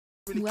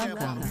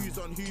Welcome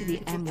to the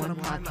M1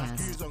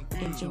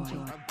 Podcast. Enjoy.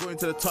 I'm going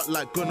to the top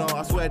like Gunnar.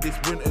 I swear this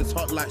winter's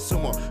hot like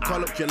summer.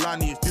 Call up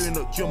Jelani, it's doing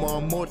up Jumma.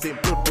 I'm more than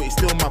blood, but he's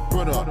still my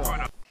brother.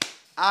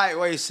 Alright,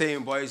 what are you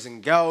saying, boys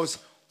and girls?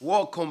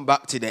 Welcome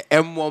back to the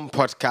M1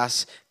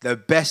 Podcast, the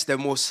best, the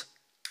most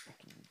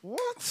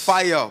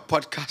fire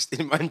podcast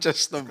in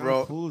Manchester,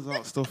 bro. Pulls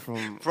out stuff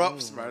from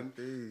Props, man.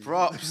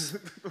 Props.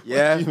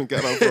 Yeah. Where do you even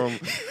get that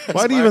from?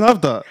 Why do you even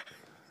have that?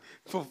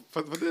 For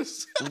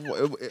this.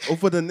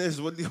 Other than this,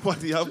 why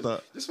do you have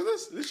that? Just for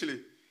this, literally.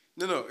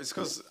 No, it's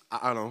because,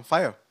 I don't know,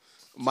 fire.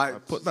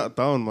 Put that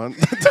down, man.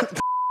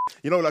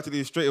 You know what we like to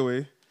do straight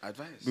away?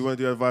 Advice. We want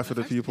to do advice for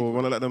the people. We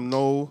want to let them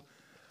know.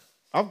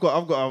 I've got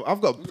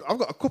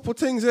a couple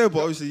things here, but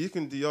obviously you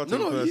can do your thing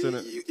first,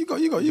 innit? You go.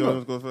 You want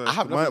to go first? I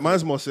have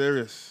mine's more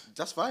serious.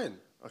 That's fine.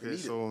 Okay,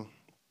 so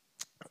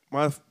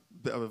my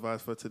bit of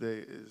advice for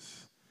today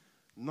is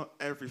not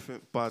everything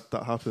bad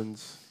that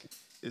happens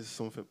is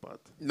something bad.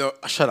 No,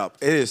 shut up.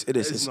 It is.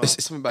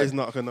 It's something bad. It's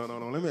not. Okay, no.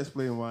 Let me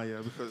explain why,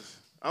 because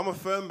I'm a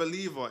firm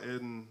believer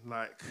in,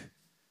 like...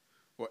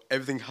 What,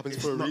 everything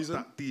happens for a reason?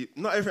 That deep.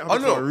 Not everything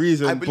happens for a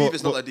reason. I believe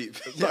it's not that deep.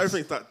 Not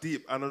everything's that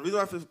deep. And the reason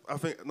I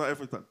think not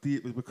everything's that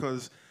deep is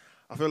because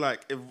I feel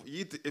like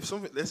if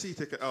something, let's say you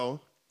take an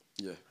L,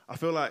 Yeah. I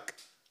feel like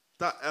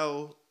that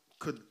L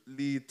could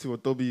lead to a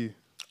W.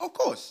 Of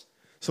course.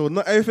 So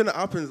not everything that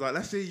happens, like,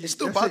 let's say... It's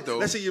still bad, though.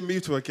 Let's say you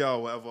move to a girl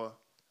or whatever,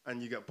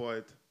 and you get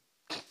bored.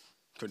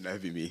 Could never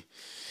be me.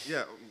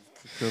 Yeah,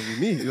 could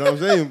be me, you know what I'm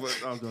saying?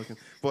 But I'm joking.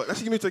 But let's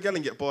say you move to a girl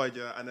and get bored,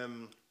 yeah, and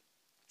then,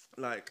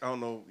 like, I don't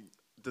know,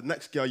 the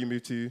next girl you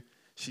move to,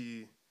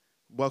 she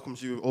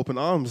welcomes you with open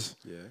arms.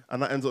 Yeah.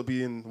 And that ends up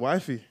being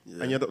wifey.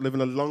 Yeah. And you end up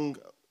living a long,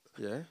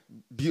 Yeah.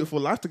 beautiful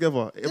life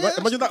together. Yeah,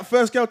 Imagine that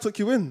first girl took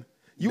you in.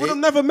 You would have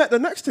never met the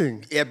next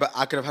thing. Yeah, but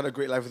I could have had a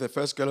great life with the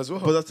first girl as well.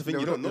 But that's the thing,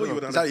 you don't know you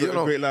would have had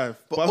Exactly, a great life.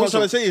 But what I'm also,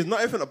 trying to say is not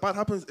everything that bad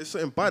happens is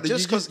something bad.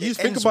 just because you it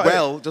think ends about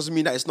well doesn't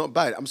mean that it's not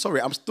bad. I'm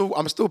sorry, I'm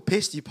still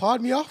pissed. You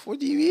pardon me off? What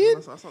do you mean?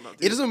 That's not that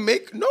deep. It doesn't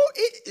make it's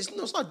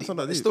not deep. It's not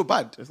that deep. It's still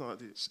bad. It's not that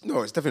deep.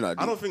 No, it's definitely not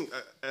deep. I don't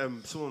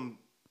think someone...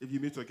 If you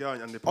meet to a girl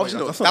and they Obviously,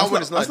 no, that's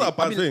that's not a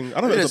bad thing.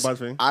 I don't think it's a bad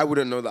thing. I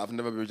wouldn't know that. I've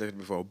never been rejected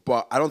before,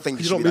 but I don't think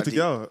You it don't should meet be to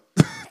that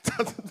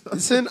girl. deep.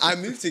 Listen, I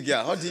moved to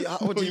girl.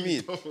 What do you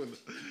mean?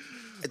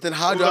 Then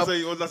how do What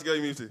was the last girl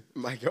you moved to?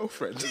 my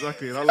girlfriend?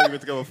 Exactly. And how long you been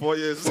together? 4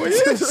 years? 4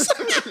 years.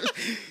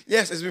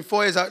 Yes, it's been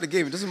 4 years out of the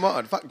game. It doesn't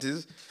matter. The fact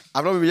is,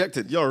 I've not been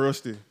rejected. You're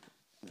rusty.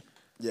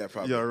 Yeah,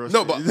 probably. You're rusty.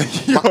 No,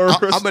 but You're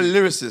I'm a rusty.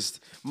 lyricist.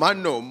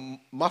 Man, no,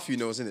 Matthew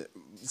knows, innit?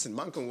 Listen,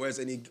 man can wear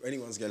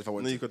anyone's girl if I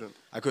want No, to. you couldn't.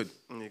 I could.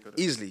 No, you couldn't.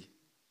 Easily.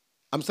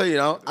 I'm telling you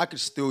now, I could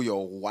steal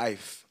your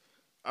wife.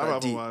 I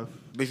don't have a wife.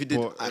 But if you did,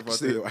 But I if could I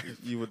steal did, your wife.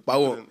 you would- But I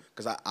you won't, couldn't.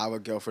 because I have a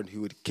girlfriend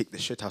who would kick the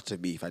shit out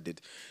of me if I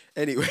did.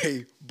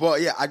 Anyway,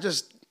 but yeah,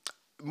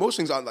 most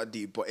things aren't that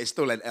deep, but it's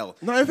still an L.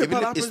 Not everything Even bad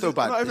if happens. it's still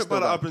bad. Not It's everything still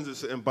bad that bad. happens is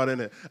something bad in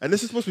it. And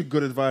this is supposed to be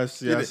good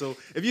advice. Yeah. Innit? So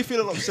if you're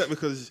feeling upset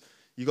because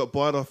you got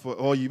bored off,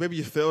 or maybe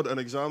you failed an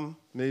exam,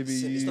 maybe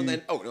It's not you. the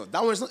end. Oh no,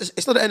 that one's not.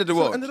 It's not the end of the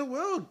world. End of the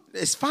world.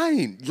 It's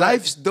fine.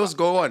 Life does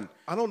go on.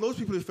 I know those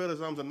people who failed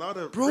exams and now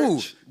they're Bro,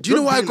 rich. do you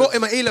know what I got Drug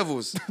in my A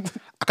levels?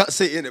 I can't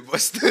say it in it, but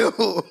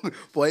still.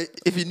 But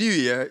if you knew,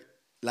 yeah,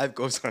 life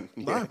goes on.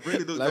 dealers. Life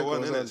really does Life go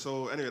on, goes innit?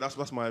 So anyway,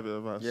 that's my bit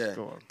of advice. Yeah.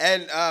 Go on.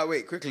 And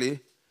wait, quickly,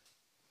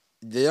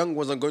 the young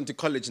ones are going to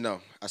college now.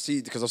 I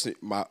see because obviously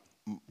my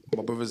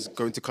brother's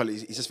going to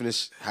college. He's just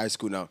finished high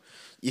school now.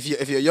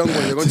 If you're a young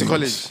one, you're going to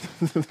college.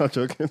 Not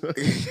joking.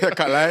 I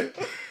can't lie.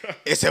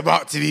 It's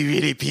about to be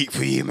really peak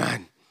for you,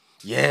 man.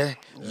 Yeah.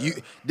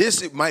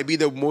 This might be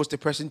the most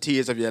depressing 2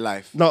 years of your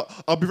life. No,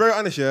 I'll be very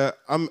honest. Yeah,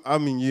 I'm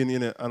in uni,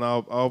 innit? And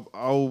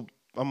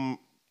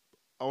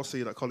I'll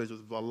say that college was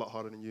a lot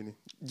harder than uni.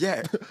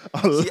 Yeah.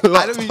 A See,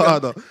 lot even-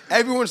 harder.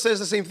 Everyone says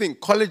the same thing.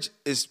 College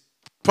is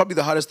probably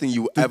the hardest thing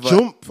you The ever.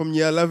 jump from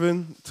year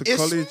 11 to It's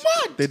college,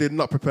 mad. they did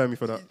not prepare me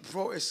for that.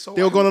 Bro, it's so.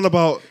 They were going on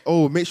about,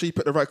 make sure you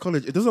pick the right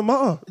college. It doesn't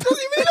matter.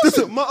 It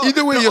doesn't matter.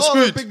 Either way, They're you're all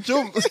a screwed. big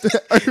jump.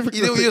 Everything's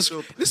Either a way, big you're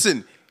jump.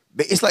 listen.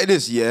 But it's like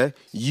this, yeah.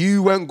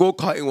 You went go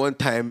karting one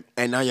time,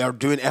 and now you're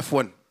doing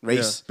F1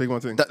 race. Yeah, big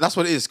one thing. That's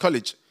what it is,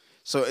 college.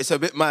 So it's a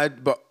bit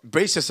mad, but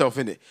brace yourself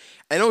in it.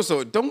 And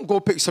also, don't go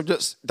pick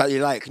subjects that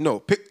you like. No,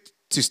 pick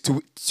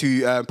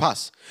to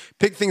pass.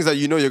 Pick things that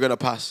you know you're gonna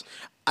pass.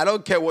 I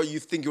don't care what you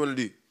think you want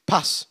to do.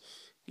 Pass.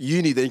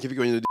 Uni, then you can pick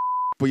what you want to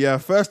do. But yeah,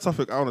 first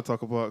topic I want to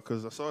talk about,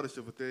 because I saw this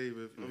the other day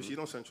with, obviously, you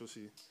know Central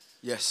C.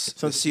 Yes,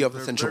 the sea of the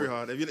Very- central. Very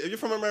hard. If you're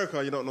from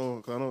America, you don't know,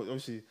 because I know,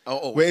 obviously,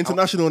 Oh, we're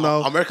international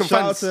now. American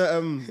Shout fans.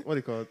 out to, what do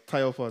you call it?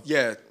 Tayo Pod.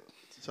 Yeah,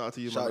 Shout out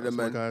to you, Shout out man. them,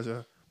 That's my man. guys,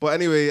 yeah. But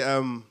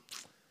anyway,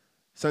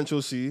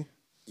 Central C,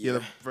 he had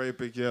Yeah. a very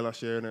big year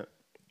last year, innit?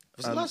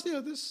 was it last year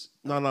or this?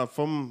 No,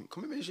 from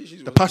Commitment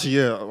issues. the past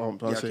year, I'm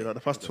trying Yeah, to say okay. that. The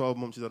past 12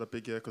 months, he's had a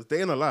big year. Because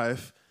Day in a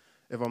Life,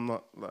 if I'm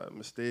not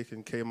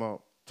mistaken, came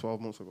out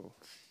 12 months ago.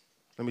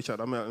 Let me check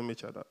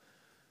that.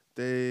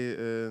 Day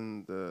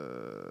in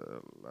the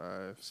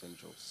Life.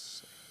 Central.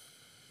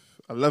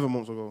 11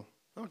 months ago.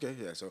 Okay,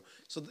 yeah. So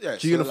yeah.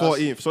 June the so last-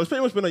 14th. So it's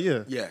pretty much been a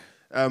year. Yeah.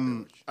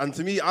 And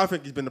to me, I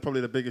think he's been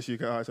probably the biggest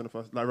UK artist in the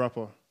past, like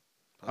rapper.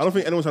 I don't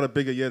think anyone's had a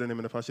bigger year than him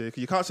in the past year.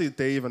 Because you can't say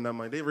Dave and them,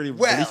 man. They didn't really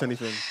release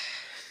anything.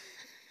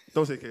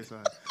 Don't say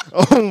KSI.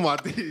 Oh my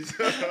days.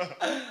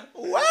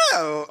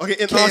 Wow. Okay,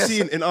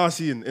 in our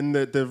scene, in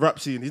the rap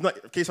scene. He's not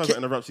KSI's not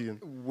in the rap scene.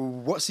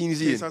 What scene is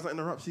he in? KSI's not in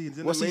the rap scene. He's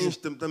in What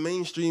the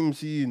mainstream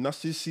scene.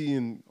 That's his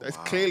scene. That's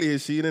clearly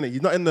his scene, innit?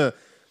 He's not in the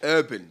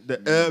Urban.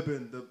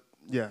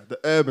 the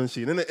urban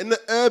scene. In the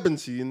urban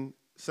scene,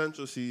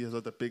 Central C has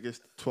had the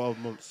biggest 12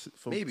 months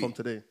from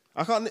today.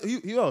 I can't.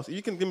 Who else?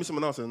 You can give me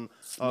someone else. And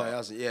No, it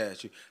hasn't. Yeah,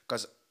 true.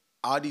 Because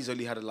Ardy's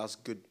only had the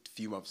last good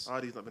few months.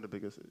 Ardy's not been the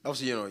biggest.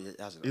 Obviously, you know, it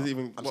hasn't. Is it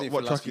even I'm saying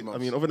what for the last track? few months. I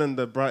mean, other than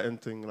the Brighton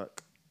thing,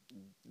 like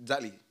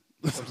Exactly.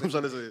 I'm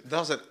trying to say.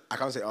 That's it. I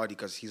can't say Ardy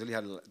because he's only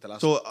had the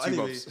last So 2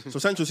 anyway, months. so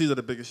Central C's are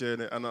the biggest year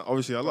in it, and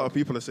obviously a lot of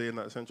people are saying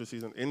that Central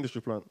C's an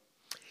industry plant.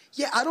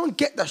 Yeah, I don't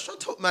get that.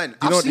 Shut up, man. You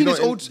I've know seen his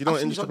what old. you know I've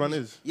what seen his industry old-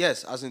 plan is?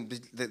 Yes, as in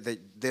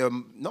they're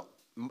not.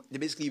 They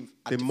basically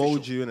They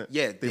mold you in it.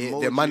 Yeah, mold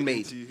they're you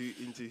man-made.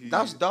 into who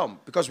That's you. dumb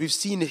because we've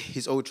seen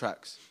his old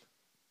tracks.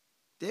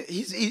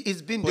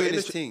 He's been doing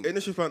his thing.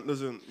 Industry plant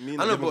doesn't mean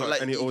I that know, he but hasn't got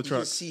like any you old can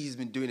tracks. see he's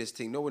been doing his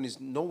thing. No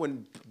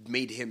one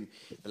made him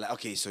like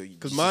okay. So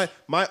Because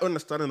my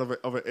understanding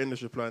of an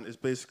industry plan is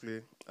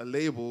basically a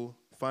label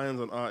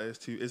finds an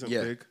artist who isn't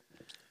Yeah. big,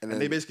 And and then-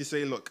 they basically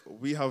say, look,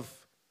 we have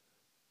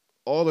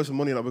all this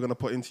money that we're gonna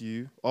put into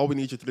you. All we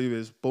need you to do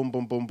is boom,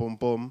 boom, boom, boom,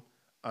 boom,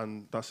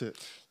 and that's it.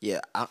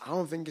 yeah, I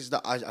don't think it's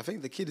that. I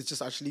think the kid is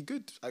just actually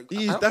good.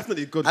 He's I don't-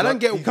 definitely good. I don't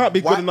but get you can't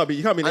be why- good and not be.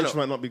 You can't be an I know.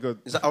 instrument and not be good.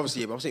 Is that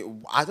obviously? But I'm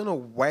saying I don't know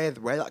where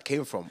that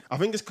came from. I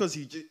think it's because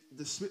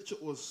the switch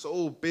up was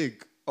so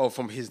big Oh,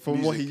 from his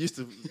from what he music.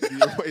 used to be,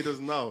 what he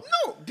does now.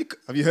 No, because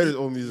Have you heard his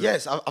own music?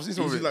 yes, I've seen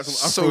some He's of it. like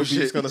some So Afro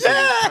shit. kind of thing.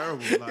 It's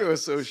terrible. Like, It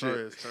was so sorry,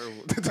 shit. It's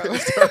terrible.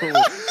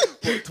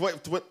 It's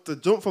terrible. But to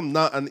jump from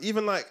that, and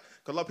even like,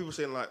 'cause a lot of people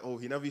saying like, oh,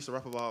 he never used to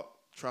rap about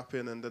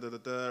trapping and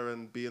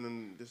and being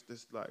in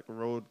this like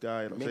road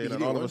guy. And, Maybe he and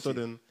didn't all of a want to.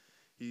 sudden,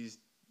 he's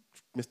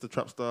Mr.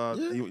 Trapstar.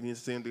 Yeah. He needs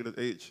to say and do the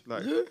H.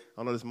 Like, Yeah.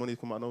 I know this money's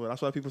come out of nowhere.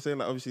 That's why people saying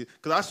like, obviously,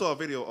 because I saw a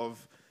video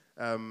of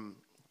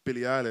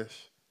Billie Eilish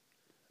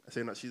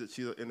saying that she's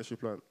an industry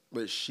plant.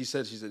 But she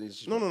said she's an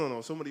industry.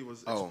 No. Somebody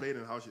was Oh.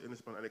 explaining how she's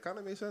industry plant, and it kind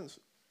of made sense.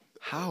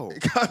 How?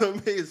 It kind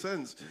of made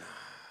sense.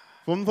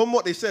 From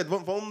what they said,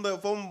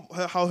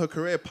 how her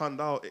career panned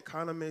out, it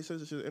kind of made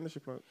sense that she's an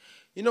industry plant.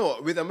 You know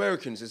what? With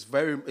Americans, it's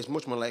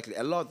much more likely.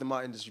 A lot of them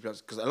are industry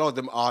plants because a lot of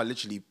them are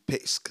literally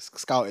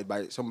scouted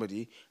by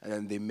somebody, and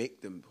then they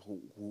make them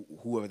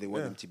whoever they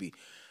want Yeah. them to be.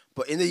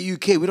 But in the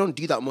UK, we don't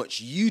do that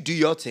much. You do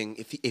your thing.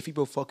 If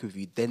people fuck with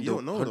you, then You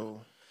don't know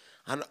though.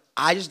 And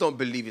I just don't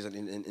believe he's an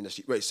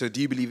industry. Wait, so do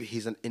you believe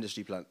he's an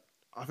industry plant?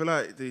 I feel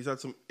like he's had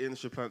some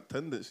industry plant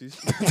tendencies.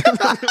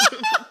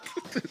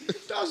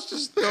 That's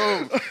just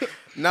dumb.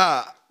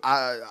 Nah,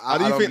 I How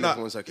do you don't think believe that?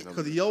 for 1 second.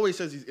 Because he always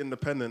says he's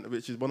independent,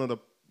 which is one of the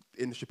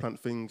industry plant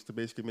things to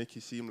basically make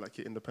you seem like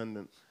you're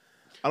independent.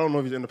 I don't know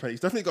if he's independent. He's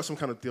definitely got some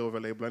kind of deal with a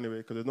label anyway,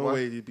 because there's no Why?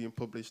 way he's being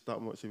published that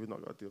much if he's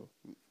not got a deal.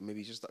 Maybe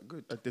he's just that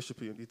good. A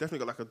distribution. He's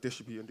definitely got like a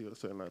distributing deal or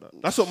something like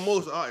that. That's what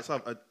most artists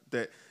have.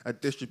 A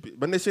distribute.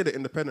 When they say they're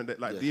independent,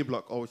 like Yeah. D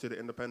Block always say they're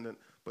independent,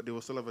 but they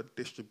will still have a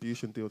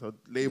distribution deal. So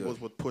labels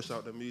would push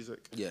out the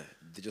music. Yeah,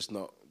 they're just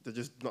not. They're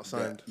just not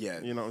signed. Yeah.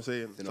 You know what I'm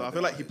saying? They're So not I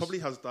feel like he artists. probably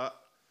has that.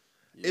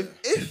 Yeah.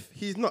 If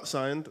he's not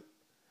signed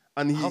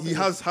and How he big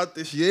has had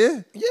this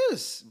year,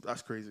 Yes.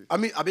 that's crazy. I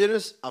mean, I'll be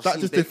honest. I've That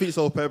seen just big- defeats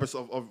the whole purpose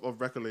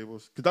of record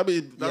labels. Because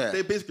Yeah.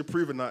 they're basically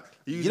proving that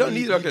you don't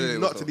need a record do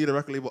label, not though. to need a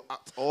record label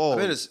at all. I'll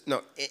be honest.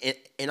 No,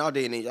 in our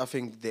day and age, I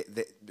think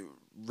the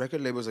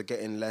record labels are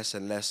getting less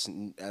and less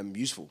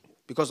useful.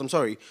 Because I'm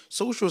sorry,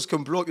 socials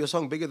can blow up your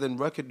song bigger than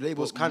record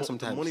labels can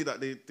sometimes. The money that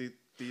they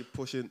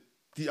push in.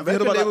 Have you heard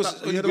Record about labels that? are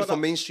Have you only heard good about for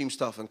that? mainstream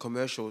stuff and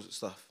commercial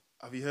stuff.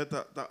 Have you heard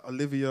that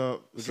Olivia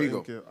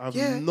Rodrigo? I have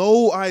Yeah.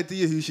 no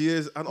idea who she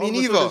is, and all of a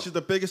neither. sudden she's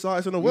the biggest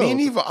artist in the world. Me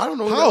neither. I don't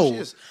know How? who she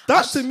is.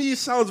 That to me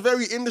sounds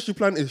very industry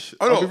plant-ish.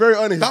 Oh, I'll no, be very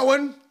honest. That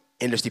one,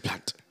 industry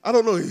plant. I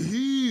don't know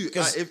who.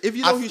 If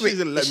you know who she is,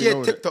 then let is me she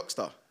know. a TikTok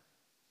star?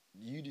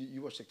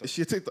 You watch TikTok? Is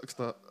she a TikTok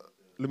star?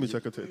 Let me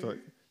check her TikTok.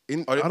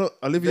 Oli- I don't.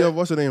 Olivia, the-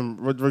 what's her name?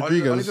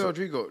 Rodriguez. Olivia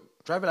Rodrigo,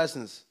 driver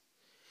license.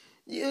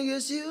 Yeah,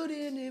 guess you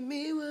didn't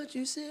mean what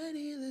you said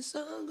in the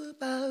song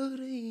about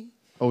it.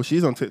 Oh,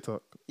 she's on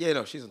TikTok. Yeah,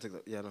 no, she's on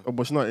TikTok. Yeah, no. Oh,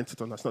 but she's not in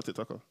TikTok. That's not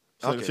TikToker.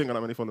 Okay. She ain't got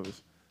that many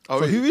followers. Oh,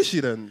 so really? who is she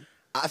then?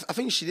 I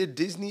think she did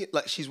Disney.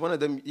 Like she's one of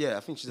them. Yeah, I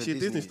think she's Is she a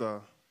Disney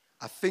star?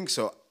 I think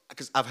so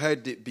because I've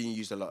heard it being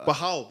used a lot. But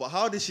how? But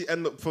how did she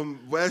end up from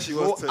where she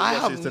was Well, to I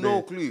what have she is today?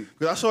 no clue.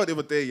 Because I saw it the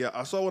other day. Yeah,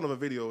 I saw one of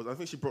her videos. I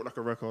think she broke like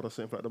a record or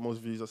something for like the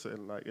most views or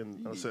something like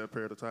in a certain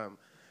period of time.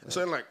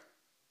 Something like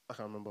I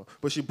can't remember.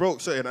 But she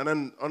broke something, and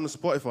then on the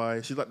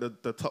Spotify, she's like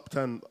the top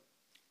 10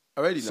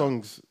 already now?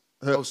 songs.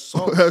 Her, Oh,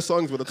 songs. her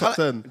songs were the top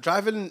 10.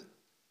 Driving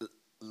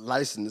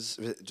license,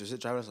 is it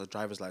driver's or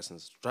driver's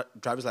license?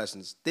 Driver's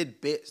license did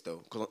bits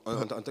though 'cause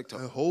on TikTok.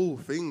 Her whole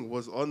thing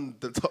was on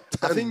the top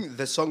 10. I think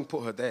the song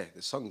put her there.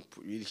 The song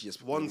really she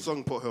just one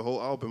song put her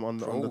whole album on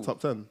the Bro.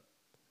 top 10.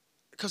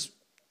 because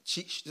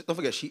don't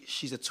forget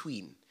she's a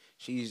tween.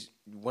 She's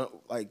one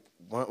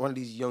of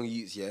these young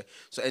youths, yeah.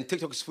 So and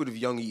TikTok is full of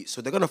young youths,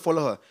 so they're gonna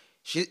follow her.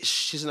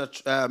 She's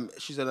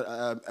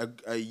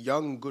a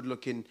young,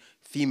 good-looking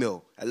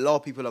female. A lot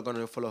of people are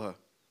gonna follow her.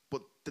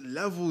 But the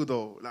level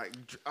though, like,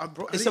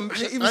 bro, It's I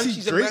didn't even and see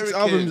she's Drake's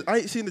American. albums. I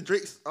ain't seen the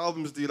Drake's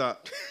albums do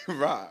that.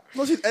 Right. I've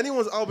not seen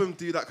anyone's album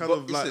do that kind But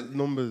of like listen,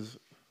 numbers.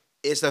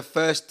 It's the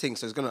first thing,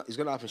 so it's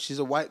gonna happen. She's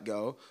a white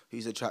girl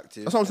who's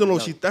attractive. That's what I'm saying. and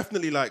No, young. she's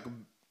definitely like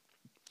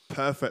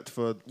perfect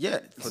for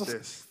for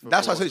this. for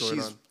That's why I what's said going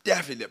she's on.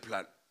 definitely a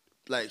plant.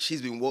 Like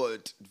she's been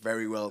watered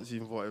very well.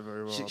 She's voted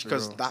very well.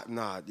 Because that one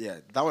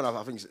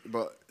I think,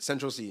 but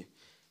Central C,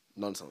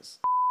 nonsense.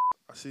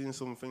 I seen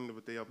something the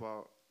other day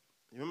about.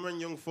 You remember when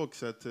Young Thug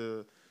said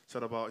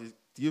about his?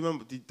 Do you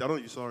remember? I don't know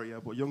if you saw it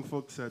yet, but Young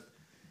Thug said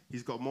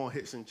he's got more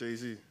hits than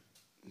Jay-Z.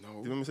 No. Do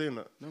you remember saying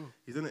that? No.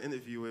 He's done an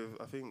interview with,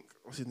 I think,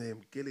 what's his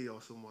name, Gilly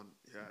or someone.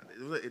 Yeah,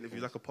 it was an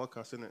interview, like a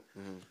podcast, innit?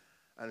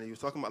 And he was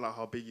talking about like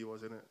how big he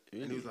was, innit?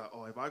 Really? And he was like,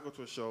 oh, if I go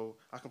to a show,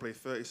 I can play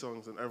 30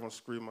 songs and everyone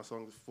scream my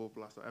songs full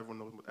blast. Like, everyone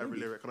knows every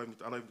lyric. I don't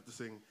even have to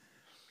sing.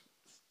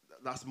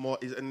 That's more,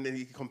 and then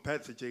he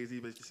compared to Jay-Z,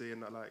 basically saying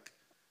that like,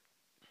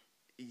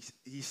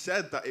 he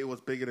said that it was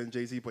bigger than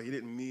Jay-Z, but he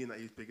didn't mean that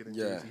he's bigger than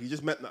Jay-Z. He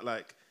just meant that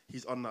like,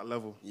 he's on that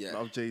level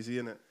of Jay-Z,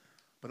 innit?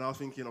 But I was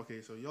thinking,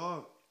 okay, so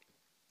you're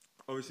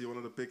obviously one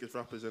of the biggest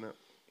rappers, innit?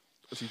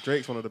 See,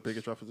 Drake's one of the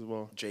biggest rappers as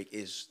well. Drake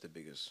is the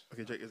biggest.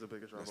 Okay, Drake is the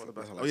biggest rapper.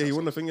 That's Oh yeah, he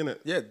won the thing, innit?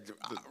 Yeah,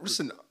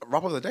 listen,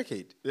 rapper of the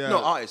decade. Yeah.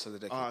 No, artist of the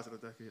decade. Artist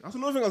of the decade. That's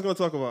another thing I was going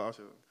to talk about,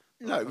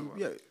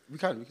 actually. We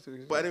can.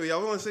 But anyway,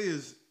 what I want to say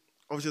is,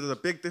 obviously, there's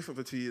a big difference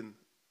between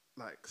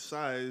like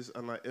size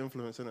and like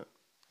influence, innit?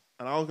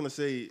 And I was going to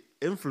say,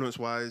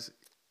 influence-wise,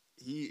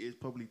 he is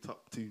probably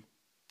top 2.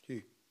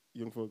 Who?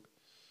 Young Thug.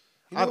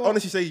 You know I'd what?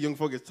 honestly say Young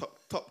Thug is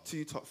top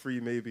 2, top 3,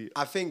 maybe.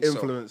 I think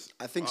influence. So.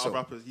 I think out so. of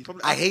rappers. He's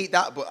probably, I hate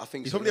that, but I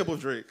think he's so. probably above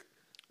Drake.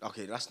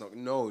 Okay, that's not.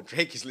 No,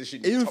 Drake is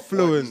literally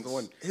Influence. top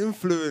one. He's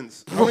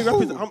Influence. How many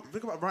rappers?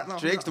 Think about right now.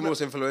 Drake's the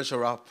most influential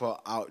rapper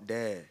out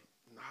there.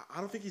 I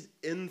don't think he's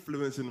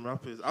influencing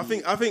rappers. I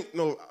think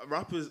no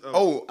rappers.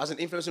 As an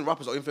influencing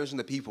rappers or influencing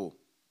the people.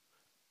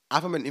 I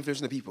haven't been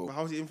influencing the people. But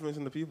how is he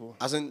influencing the people?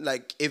 As in,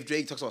 like, if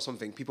Drake talks about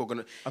something, people are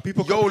gonna. Are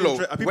people YOLO.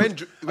 copying When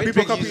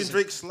copying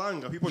Drake's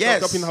slang? Are people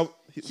Yes. copying how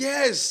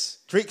Yes.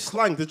 Drake's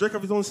slang? Does Drake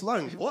have his own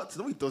slang? What?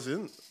 No, he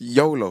doesn't.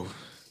 YOLO.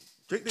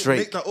 Drake didn't Drake.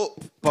 make that up.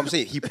 But I'm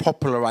saying he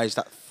popularized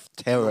that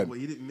term. But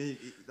he didn't make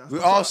it. We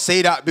all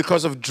say that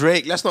because of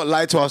Drake. Let's not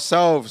lie to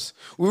ourselves.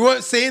 We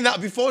weren't saying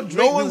that before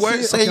Drake. We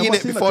weren't saying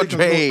it before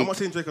Drake. I'm not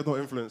saying Drake has no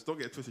influence. Don't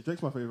get it twisted.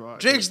 Drake's my favorite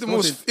artist. Drake's the I'm not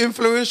most saying-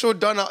 influential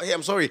done out here.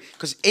 I'm sorry,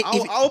 because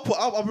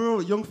I'll be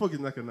real. Young Thug is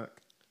neck and neck.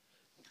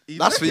 He's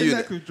That's neck for and you,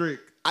 neck innit? with Drake.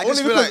 I Only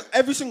just feel because like-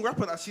 every single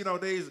rapper that I see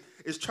nowadays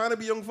is trying to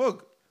be Young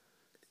Thug.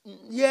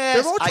 yes,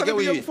 They're all I trying get to what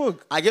be you. Young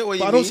Thug. I get what you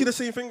But I mean. don't see the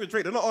same thing with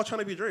Drake. They're not all trying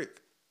to be Drake.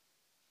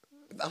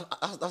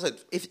 That's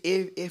it.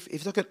 If you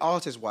look at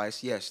artist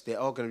wise, yes, they're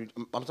all gonna be.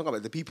 I'm talking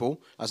about the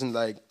people, as in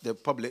like the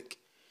public.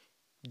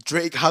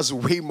 Drake has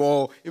way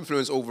more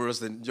influence over us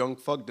than Young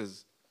Thug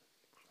does.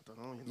 I don't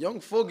know. Young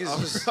Thug is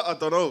just. I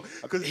don't know.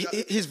 Because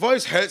His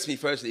voice hurts me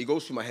firstly. It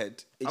goes through my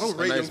head. It I just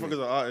don't rate Young annoys Thug me. as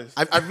an artist.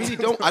 I really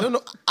don't. I don't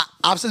know.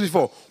 I've said this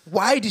before.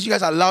 Why did you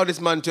guys allow this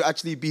man to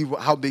actually be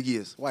how big he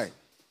is? Why?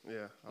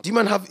 Yeah. Do you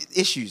man have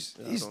issues?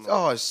 I He's don't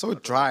know. it's so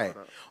dry.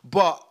 about that.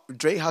 But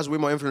Drake has way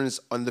more influence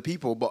on the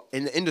people. But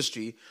in the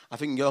industry, I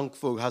think Young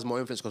Thug has more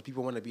influence because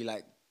people want to be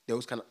like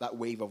those kind of that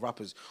wave of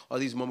rappers. All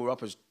these mumble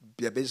rappers,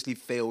 they're basically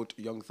failed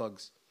Young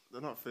Thugs,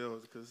 They're not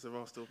failed because they're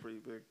all still pretty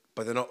big.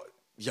 but they're not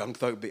Young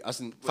Thug big. As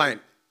in, fine,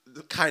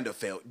 kind of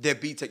failed. They're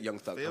B-Tech Young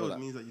Thugs. How Failed about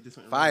that? means that you did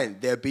something Fine,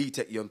 they're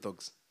B-Tech Young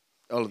Thugs,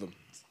 all of them.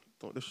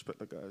 Don't disrespect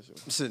the guys, yo.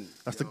 Listen,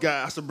 That's the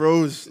guy. That's the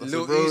bros. That's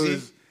Lil the bros.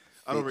 Uzi,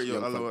 I don't fake rate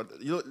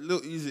Young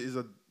Lil Uzi is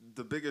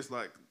the biggest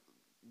like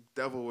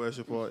devil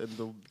worshipper in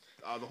the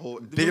whole.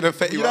 Bigger than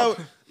Fetty You know, Wap.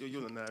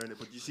 you're not there in it,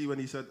 but you see when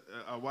he said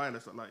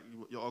wireless, like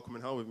you're all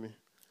coming hell with me.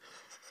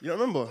 You don't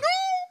remember? No.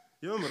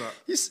 You remember that?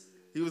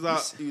 He was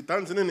like he was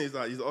dancing in it. He's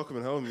like he's all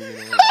coming hell with me. You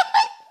know,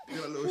 you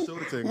know that little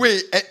shoulder thing.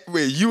 wait,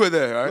 you were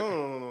there, right?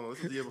 No.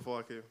 This is the year before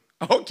I came.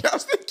 Okay, I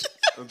was thinking.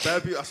 And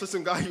bad people, I saw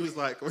some guy. He was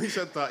like, when he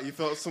said that, he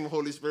felt some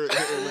Holy Spirit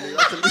hit him, and he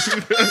had to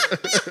leave.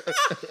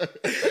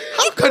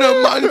 How can a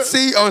man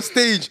say on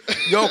stage,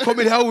 yo, come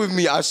in hell with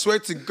me? I swear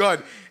to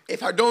God,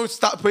 if I don't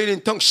start praying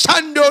in tongues,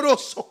 Shandoro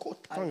Sokota.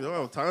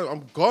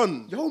 I'm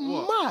gone. You're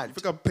mad. You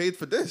think I paid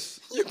for this?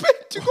 You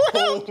better to go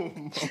home.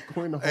 Home. I'm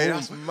going home. Hey,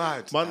 that's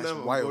mad. Man, That's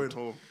never wild. going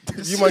home.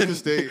 You might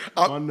just stay.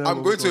 I'm Man,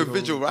 never going to a home.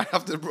 vigil right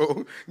after,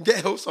 bro. Get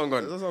a whole song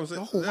on. That's what I'm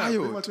saying. You're Yeah,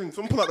 bring my wild. twin.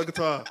 Someone pull out the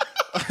guitar.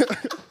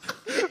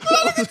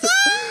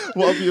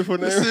 What a beautiful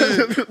name.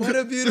 Listen, what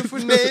a beautiful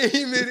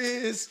name it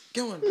is.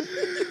 Come on.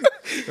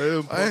 Hey,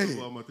 Hey,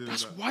 I'm not doing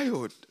that's that.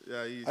 wild.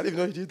 Yeah, I didn't even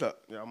know you did that.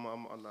 yeah, I'm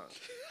on that.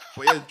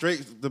 But yeah,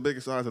 Drake's the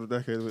biggest artist of the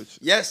decade, which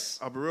Yes.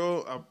 I'll be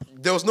real,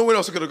 There was no one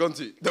else who could have gone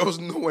to. There was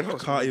no one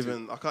else.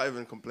 I can't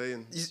even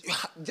complain.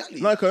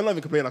 Exactly. No, I can't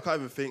even complain. I can't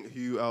even think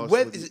who else.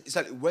 It's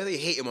like whether you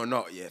hate him or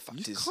not, yeah,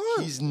 fact You is,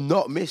 can't. he's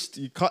not missed.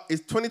 You can't.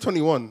 It's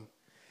 2021.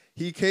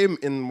 He came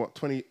in what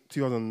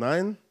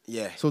 2009.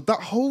 Yeah. So that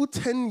whole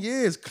 10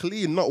 years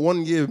clean, not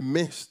 1 year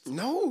missed.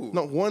 No.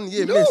 Not 1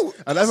 year No,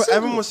 missed. And that's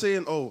everyone simple. was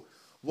saying, oh,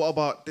 what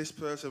about this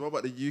person? What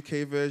about the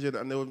UK version?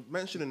 And they were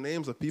mentioning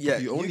names of people Yeah,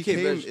 who only UK came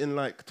version. in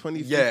like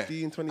 2015, Yeah.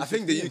 2016. I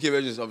think the UK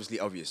version is obviously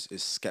obvious.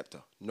 It's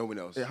Skepta. No one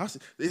else. It has to,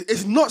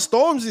 it's not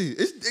Stormzy.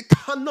 It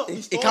cannot be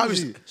Stormzy. It can't be.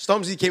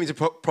 Stormzy came into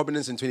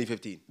prominence in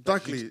 2015.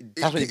 Exactly.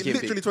 That's when he became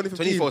literally big.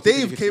 2015. 2014,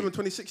 Dave 2015. came in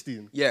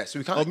 2016. Yeah, so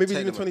we can't. Or maybe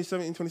tell even them.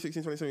 2017,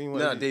 2016, 2017.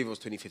 No, Dave was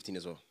 2015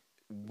 as well.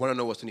 Wanna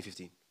know was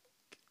 2015.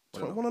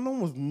 One of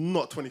them was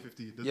not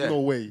 2015. There's Yeah. no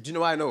way. Do you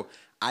know why I know?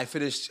 I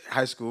finished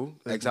high school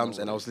exams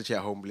and I was literally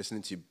at home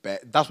listening to.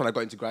 That's when I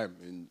got into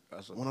grime.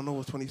 One I know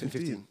was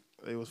 2015.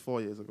 It was 4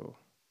 years ago.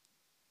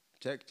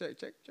 Check.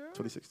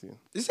 2016.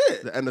 Is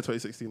it? The end of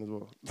 2016 as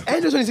well.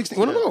 End of 2016.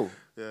 Wanna know?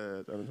 Yeah,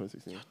 the end of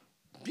 2016.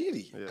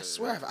 Really? I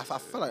swear, I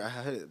felt like I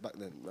heard it back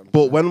then.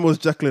 But when was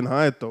Jekyll and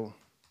Hyde though?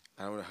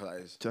 I don't know who that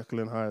is. Jekyll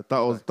and Hyde. That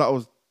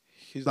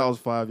Who's was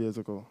 5 years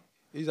ago.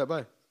 Who's that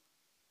by?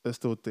 It's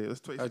still Dave. It's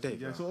 2016.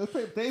 Dave. Yeah, so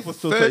Dave was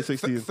still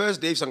 2016.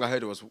 First Dave song I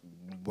heard was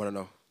Wanna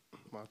Know.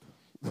 Mad.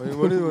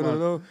 Wanna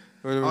know?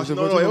 Actually,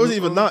 no, it wasn't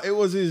even that. It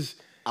was his.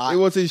 It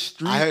was his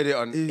street. I heard it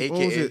on what was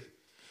AKA. it?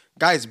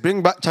 Guys,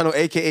 bring back channel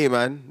AKA,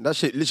 man. That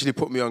shit literally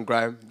put me on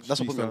grime. That's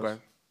what put me on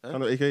grime.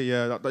 Channel AK,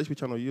 yeah, that used to be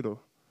Channel U though.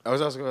 I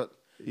was asking about.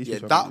 Used to Yeah,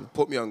 be Channel that U.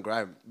 put me on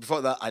grime.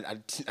 Before that, I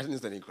didn't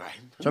understand any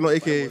grime. Channel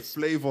AK,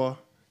 Flavor,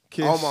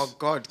 Kiss, Oh my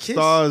god, Kiss.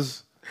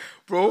 Stars.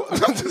 Bro,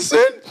 I'm just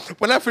saying,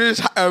 when I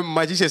finished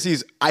my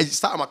GCSEs, I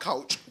sat on my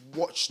couch,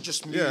 watched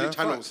just music Yeah,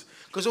 channels.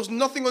 Because there was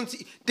nothing on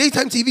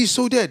daytime TV is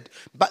so dead.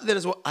 Back then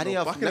as well, I didn't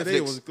have Back Netflix. in the day,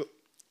 it was good.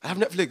 I have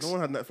Netflix. No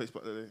one had Netflix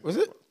back then. Was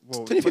it?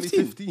 Well, 2015?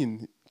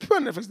 2015. People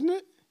had Netflix, didn't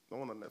it? No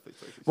one had Netflix.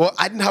 2015. Well,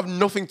 I didn't have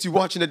nothing to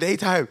watch in the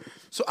daytime.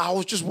 So I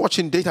was just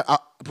watching daytime.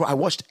 Bro, I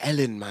watched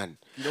Ellen, man.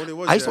 You know what it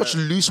was, I used to yeah? watch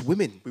Loose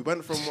Women. We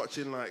went from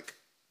watching like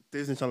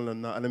Disney Channel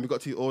and that, and then we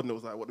got to old and it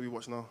was like, what do we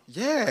watch now?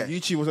 Yeah. Like,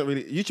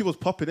 YouTube was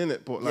popping in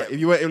it, but like Yeah. if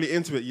you weren't really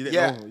into it, you didn't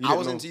Yeah, know. You I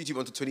was didn't know. into YouTube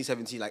until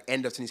 2017, like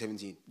end of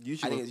 2017.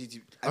 YouTube I think was- it's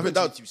YouTube. I went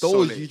think to that so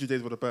those late. YouTube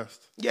days were the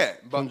best. Yeah,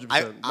 but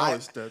 100%. Now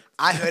it's dead.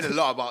 I heard a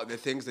lot about the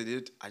things they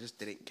did. I just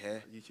didn't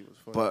care. YouTube was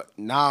fun. But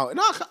now,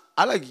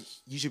 I like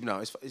YouTube now.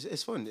 It's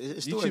fun.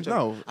 It's still YouTube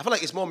enjoyable. now? I feel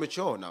like it's more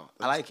mature now.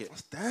 I like it.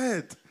 It's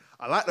dead.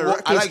 I like the Well,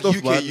 I reckless like stuff,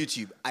 UK man.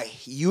 YouTube.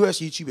 US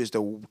YouTube is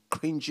the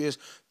cringiest.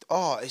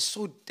 Oh, it's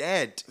so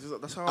dead.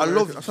 That's how I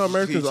love that's how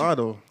Americans YouTube. are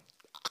though.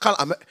 I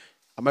can't.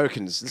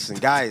 Americans, listen,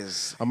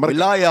 guys. We America-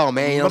 loyal,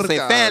 man. You know what I'm saying?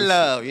 Americas. Fan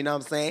love. You know what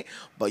I'm saying?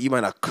 But you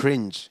might are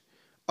cringe.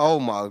 Oh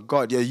my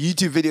god, your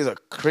YouTube videos are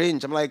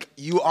cringe. I'm like,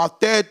 you are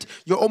 30.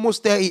 You're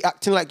almost 30,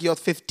 acting like you're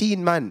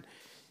 15, man.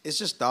 It's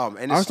just dumb.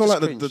 And I it's just don't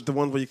just like cringe. the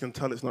ones where you can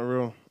tell it's not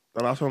real.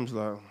 And that's what I'm just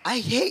like. I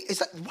hate.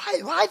 It's like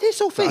why are they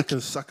so fake? I can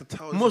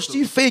tell. it's Must just-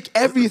 you fake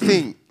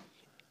everything?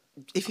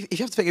 if you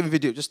have to fake every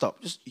video, just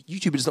stop. Just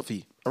YouTube is not for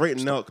you. I rate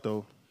Nelk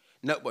though.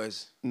 Nut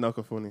boys, Nelk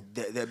are funny.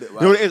 they're a bit You know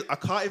wild. what it is? I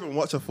can't even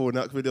watch a full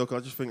Nelk video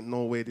because I just think,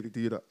 no way did he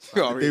do that.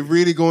 Oh, Like, really? They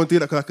really go and do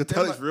that because I can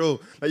tell Them it's man-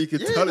 real. Like you can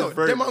Yeah, tell no, it's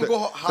very. them man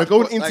go They're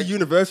going hardcore, into like-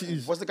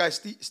 universities. What's the guy?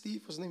 Steve?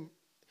 What's his name?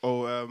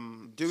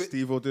 Do it.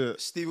 Steve will do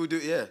it. Steve will do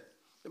it. Yeah.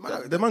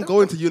 The man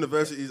go into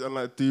universities and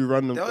like do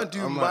random. They don't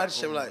do I'm mad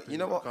shit. I'm like, you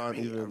know what? I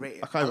can't even. rate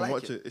it. I can't even like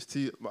watch it. It's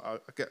too. I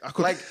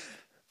could Like,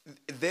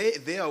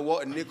 they are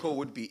what Nico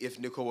would be if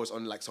Nico was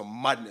on like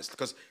some madness.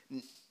 Because,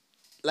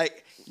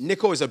 like,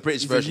 Nico is a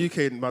British He's a version.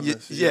 UK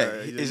madness. Yeah,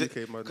 Yeah, he's a is UK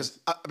it? madness. Because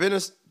I'll be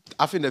honest,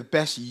 I think the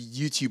best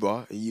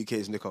YouTuber in UK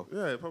is Nico.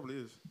 Yeah, it probably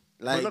is.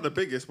 Like- Like, not the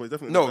biggest, but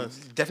definitely No, the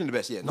best. definitely the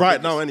best. Yeah, not Right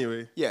biggest. now,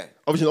 anyway. Yeah.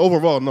 Obviously,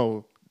 overall,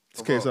 no.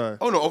 It's Overall. KSI.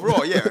 Oh no,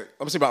 overall, yeah.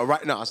 I'm saying about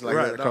right now. It's like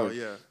Right now,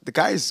 yeah. The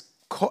guy's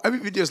every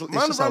video is Man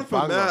just a ran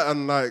from banger. there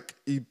and like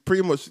he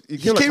pretty much he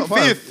He came, came like, top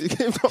five. fifth. He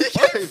came top He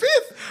came five.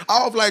 fifth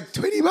out of like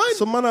 20 man.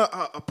 Some man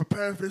are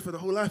preparing for this for the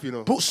whole life, you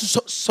know. But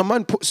some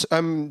man put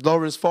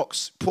Lawrence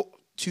Fox put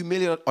 2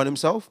 million on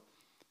himself.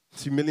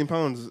 £2 million.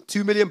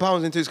 £2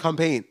 million into his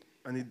campaign.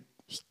 And he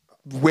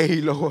Way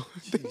lower.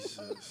 Jesus,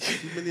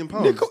 £2 million.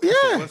 Nico- That's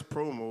yeah. the worst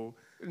promo.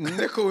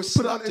 Nico Put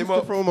slapped that him Insta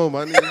up. promo,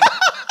 man.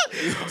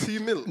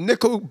 $2 million.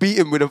 Nico beat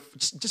him with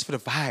just for the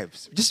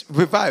vibes, just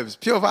with vibes,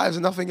 pure vibes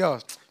and nothing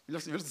else. We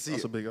love to see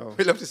That's it. a big L.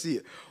 We love to see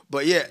it.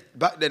 But yeah,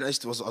 back then I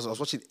was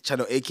watching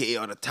channel AKA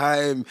all the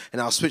time,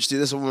 and I'll switch to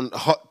this one,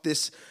 hot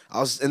this.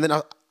 And then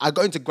I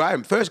got into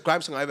grime. First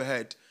grime song I ever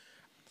heard.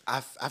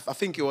 I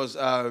think it was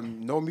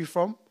Know Me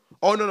From.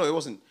 Oh no, it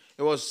wasn't.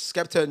 It was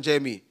Skepta and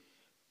Jamie.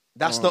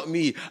 That's not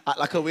me. I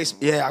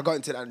got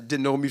into that and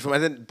didn't know me from.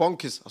 And then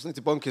Bonkers. I was listening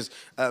to Bonkers.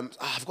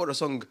 I forgot the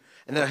song.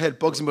 And then I heard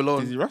Bugsy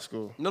Malone. Dizzy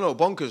Rascal? No,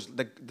 Bonkers.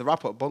 The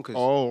rapper, Bonkers.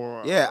 Oh,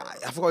 right. Yeah,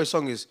 I forgot his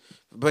song is.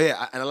 But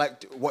yeah, and I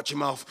liked Watch Your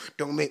Mouth.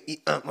 Don't make me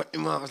watch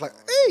your mouth. I was like,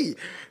 hey,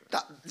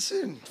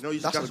 listen. No, you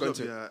that's just what I got got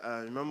to. into. Yeah,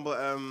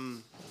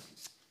 remember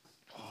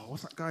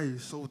what's that guy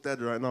who's so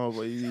dead right now?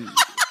 But he,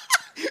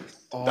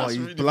 That's he's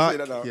really to black. say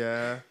that now.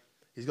 Yeah,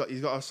 he's got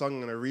a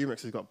song and a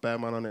remix. He's got Bear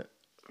Man on it.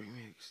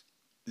 Remix.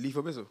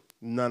 Lethal Bizzle.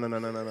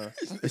 No.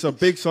 It's a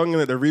big song in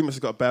it. The remix has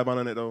got Bear Man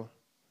on it though.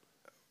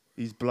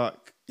 He's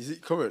black. Is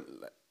it current?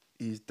 Like,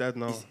 He's dead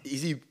now.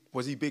 Is he?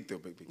 Was he big though?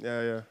 Big.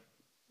 Yeah.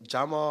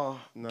 Jammer,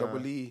 Nah,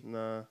 Double E,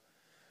 Nah.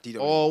 DW.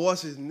 Oh,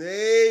 what's his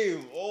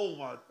name? Oh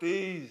my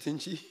days.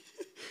 Tinchy.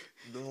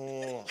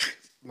 No.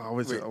 No,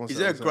 wait, Is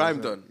there a grime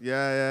done?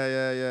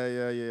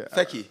 Yeah.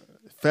 Fecky.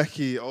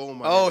 Fecky, oh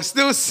my. Oh,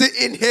 still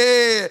sitting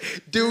here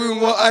doing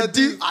what I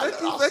do.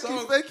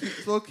 Fecky.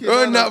 It's okay.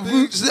 Earn man, that I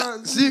roots.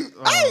 think- See,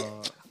 I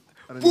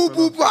didn't boo even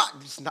boo know. back.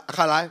 I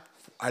can't lie.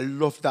 I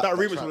love that. That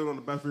remix track. was one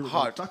of the best remixes.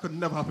 Hard. That could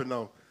never happen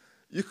now.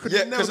 You could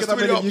Yeah, never because get there's that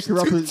too many many ups. UK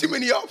rappers. Too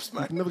many ups,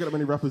 man. You never get that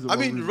many rappers. I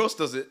mean, Ross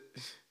does it,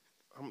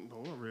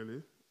 no, not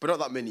really. but not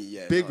that many.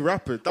 Yeah, Big no.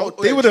 rappers. Oh,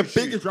 They yeah, were the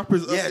true. biggest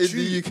rappers Yeah, in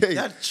true. the UK. They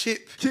had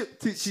Chip,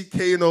 Titchy,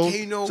 Kano,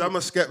 Kano, Jammer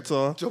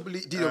Skepta, Double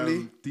E,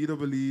 DWE,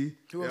 DWE.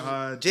 Who It else?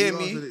 had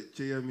JME.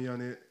 JME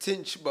on it.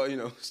 Tinch, but you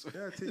know,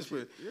 Yeah, it's Titchy.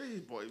 weird. Yeah,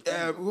 boy.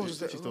 Who was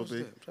that? Titchy's Who still was big.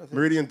 that? I'm trying to think.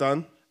 Meridian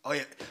Dan. Oh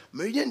yeah,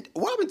 Meridian.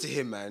 What happened to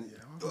him, man?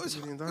 what it was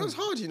happened to it Meridian was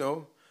Dan? hard, you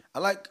know. I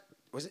like.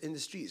 Was it In the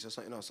Streets or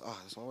something else? Ah,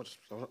 that's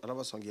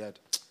another song he had.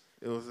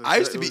 It was. I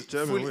used to it be was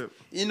German fully.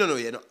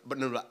 whip. But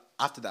no, like,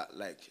 after that,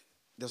 like,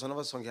 there's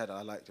another song he had that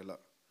I liked a lot.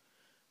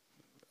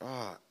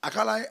 I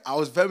can't lie, I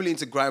was very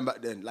into grime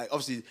back then. Like,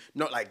 obviously,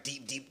 not like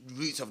deep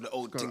roots of the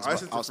old things, I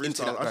but I was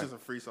into that I grime. listened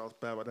to freestyles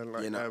bad, but then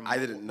like, Yeah, no, I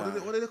didn't know.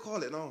 What do they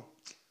call it now?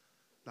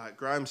 Like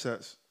grime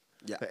sets.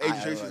 Yeah, the AJ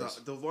I Tracy's realised.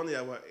 like, the one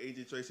year where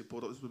AJ Tracy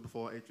pulled up. This was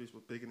before AJ Tracy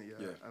was big in it,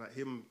 yeah. Yeah. And like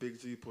him and Big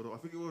Z pulled up. I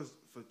think it was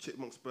for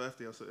Chipmunk's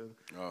birthday or something.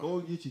 Oh. Go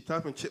on YouTube,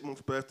 type in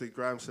Chipmunk's birthday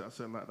grime set or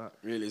something like that.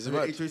 Really? Is it And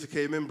when bad? AJ Tracy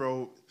came in,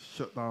 bro,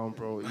 shut down,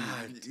 bro.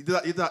 He did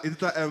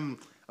that.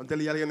 I'm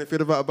Deli Yali and the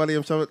Feel About Bali. You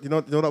know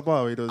that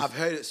bar where he does. I've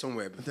heard it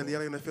somewhere before. Deli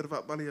Yali and the Feel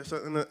About Bali or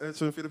something.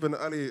 So Feel About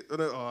Ali.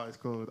 Oh, it's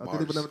cold. I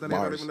didn't even never Deli. I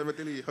Bars. didn't even never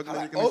Deli. Hugging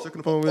Like, the nigga, sucking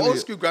upon Willie. old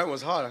school grime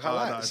was hard. I can't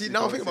lie. nah, See, it's now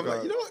I'm hard, thinking about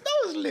it's it. You know what?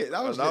 That was lit.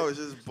 That was That lit. was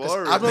just 'Cause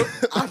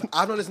boring.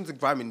 I've not listened to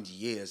grime in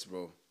years,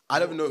 bro. I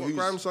don't know What who's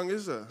grime song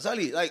is there?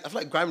 Exactly. Like I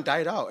feel like grime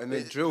died out and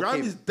then drill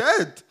Grime came. is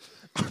dead.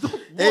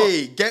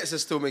 Hey, Gets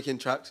is still making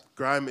tracks.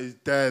 Grime is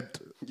dead.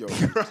 Yo.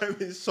 Grime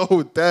is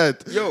so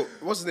dead. Yo,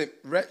 what's his name?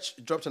 Wretch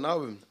dropped an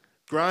album.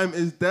 Grime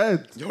is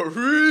dead. You're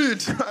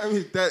rude. Grime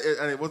is dead,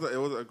 and it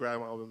wasn't a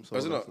grime album. So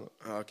Was it that's not?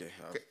 Oh, okay.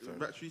 Oh, fair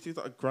enough. Rat Treaty's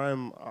not a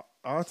grime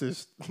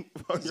artist.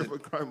 Why is he a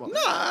grime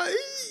artist? Nah,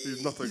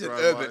 He's not a he's an grime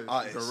urban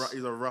artist. artist.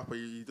 He's a rapper.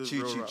 He does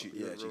Choo, real choo, rap. choo. He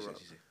Yeah, does choo, real choo, rap.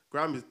 choo, choo.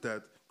 Grime is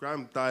dead.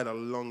 Grime died a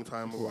long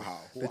time ago. Wow.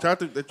 They tried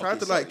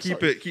to sorry,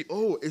 keep.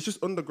 Oh, it's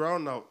just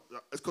underground now.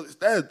 It's because it's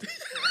dead.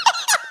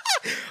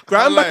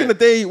 Grime lie. back in the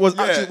day was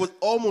Yeah. actually was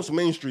almost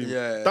mainstream.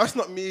 Yeah. That's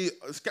not me.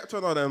 Skepta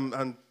and them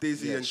and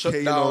Dizzy Yeah, and shut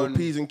Kano, down.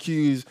 P's and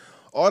Q's.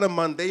 All the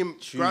man,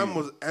 Grime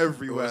was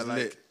everywhere. It was like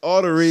lit.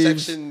 all the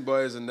raves. Section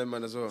boys and them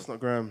man as well. It's not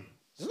Grime.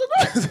 It's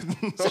not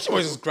grime. Section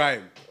boys is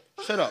grime.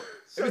 Shut up.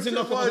 Everything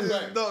Locker wasn't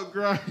grime. Not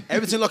Grime.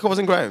 Everything Locker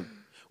wasn't grime.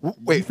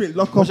 Wait, You think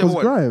Lock what's Off the was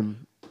other one?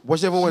 Grime?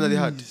 What's the other one that they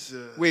had?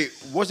 Jesus. Wait,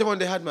 what's the one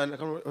they had, man? I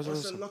can't remember. What's the I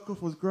other said song? Lock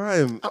Off was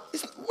Grime. What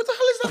the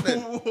hell is that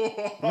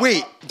then?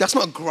 Wait, that's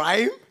not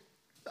grime?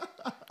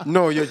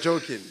 No, you're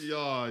joking.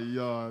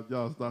 Yeah,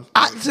 that's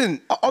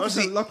Acting,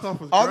 obviously, said Lock Off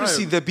was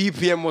obviously grime. the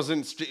BPM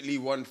wasn't strictly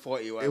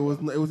 140. It Whatever.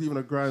 wasn't even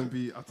a grime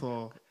beat at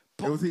all.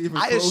 It wasn't even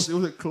I close. It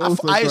wasn't close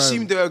to I grime.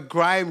 assumed they were a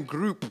grime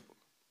group.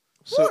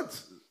 So,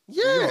 What?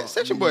 Yeah,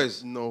 Section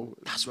Boys. No,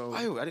 That's no.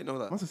 wild. I didn't know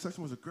that. Master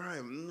Section was a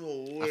grime.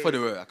 No way. I thought they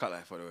were. I can't lie.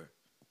 I thought they were.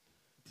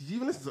 Did you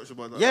even listen to Section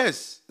Boys?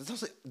 Yes,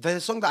 the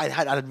song that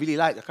I really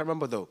liked. I can't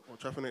remember though. Oh,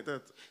 Trapping Ain't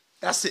Dead.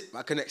 That's it.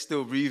 My connect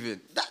still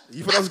breathing.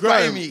 You thought That's that was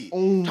grime? grimy.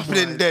 Oh Trapping my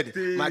Ain't Dead.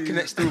 days. My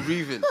connect still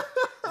breathing.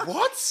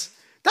 What?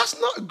 That's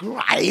not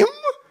grime.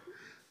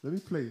 Let me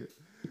play it.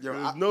 Yo,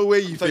 There's no way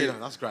you I'm telling think you now,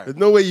 that's grime. There's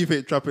no way you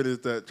think Trapping is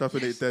dead.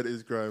 Trapping Ain't Dead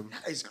is grime.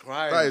 That is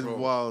grime. That is bro.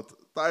 wild.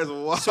 That is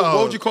wild. So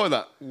what would you call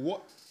that?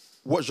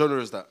 What genre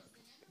is that?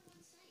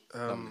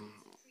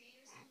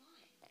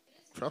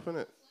 Trapping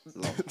it?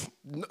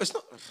 No, it's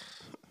not.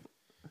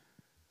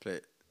 Play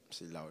it.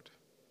 Say loud.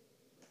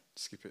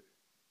 Skip it.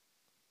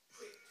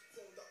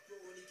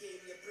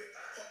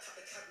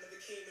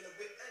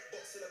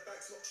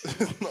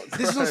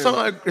 This doesn't sound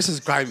like this is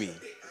grimy.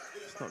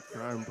 It's not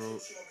grime, bro.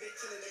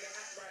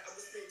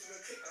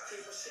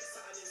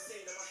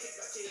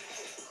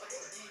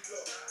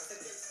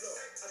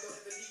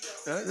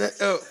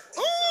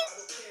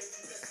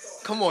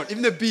 Come on,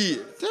 even the beat.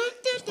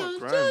 not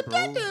grime,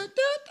 bro.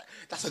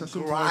 That's a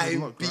Section Boys is grime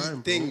not beat grime,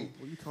 bro. thing.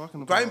 What are you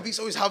talking about? Grime beats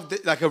always have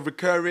like a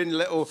recurring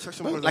little,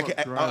 Section Boys is like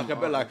not a grime, bit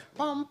bro. like.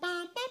 Don't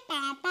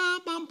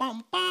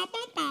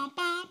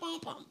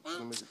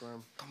make it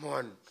grime. Come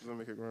on. Don't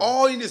make it grime.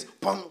 All in this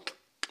punk,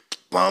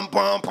 bum,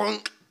 bum,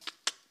 punk.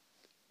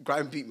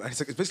 Grime beat, man.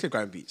 It's basically a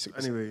grime beat.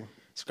 Anyway.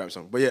 It's a grime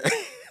song. But yeah.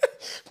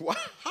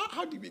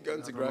 how do we go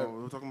into I don't know. grime?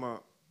 We were talking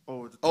about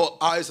Oh,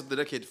 Artist of the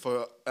Decade for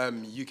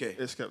UK.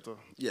 it's Skepta.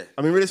 Yeah.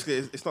 I mean,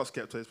 realistically, it's not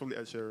Skepta. It's probably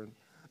Ed Sheeran.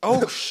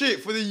 Oh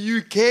shit, for the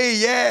UK,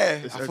 yeah.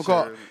 It's I Ed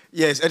forgot. Sheeran.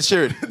 Yeah, it's Ed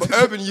Sheeran. But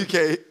urban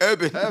UK,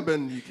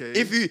 urban UK.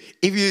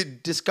 If you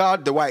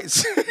discard the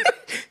whites,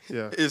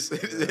 Yeah. it's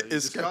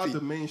discard Skeppy.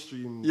 the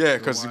mainstream. Yeah,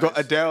 because you got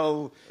whites.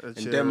 Adele Ed and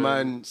them Sheeran.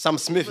 man, Sam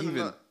Smith Even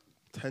even. that,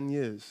 10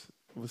 years.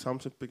 Was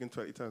Samson big in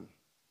 2010?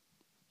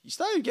 He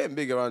started getting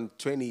big around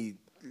 20.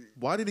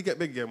 Why did he get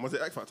big again? Was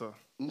it X Factor?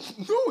 No,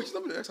 he's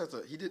not been an X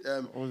Factor. He did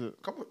What was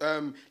it? couple la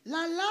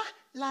la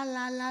la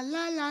la la la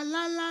la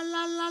la la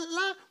la la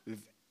la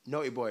with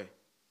Naughty Boy.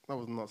 That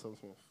was not Sam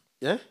Smith.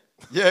 Yeah?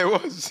 Yeah, it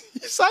was. He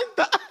sang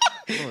that.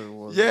 No, it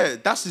wasn't. Yeah,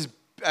 that's his.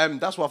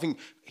 That's what I think.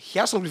 He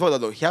has songs before that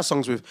though. He has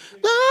songs with.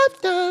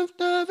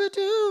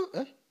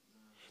 Eh?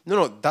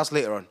 No, that's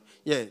later on.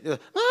 Yeah. In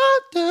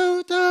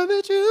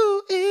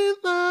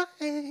my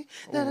head.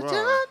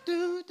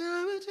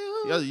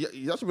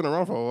 He's actually been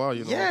around for a while,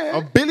 you know. Yeah.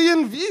 1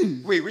 billion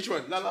views. Wait, which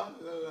one? La la.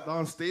 La, la.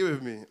 Don't stay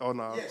with me. Oh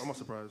no, Yes. I'm not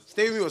surprised.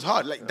 Stay With Me was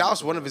hard. Like that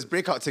was one of his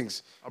breakout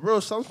things.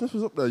 Bro, Sam Smith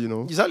was up there, you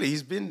know. Exactly.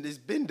 He's been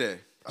there.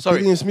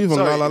 Billion Smooth on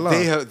La La La.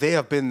 They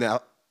have been there.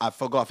 I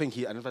forgot. I think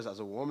he identifies as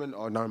a woman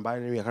or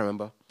non-binary. I can't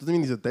remember. Doesn't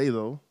mean he's a day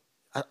though.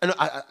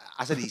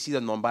 I said he's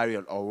either non-binary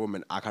or a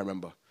woman. I can't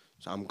remember.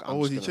 So I'm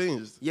Oh, just he gonna-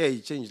 changed? Yeah,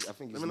 he changed. I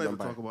think he's Let me not even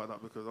non-binary. talk about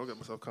that because I'll get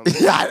myself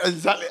cancelled. Yeah,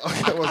 exactly.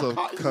 I'll get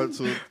myself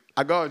cancelled.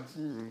 I got.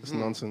 It's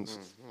nonsense.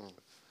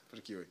 Put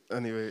the key away.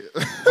 Anyway.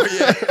 But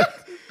yeah,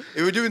 if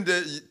we're doing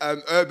the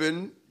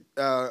urban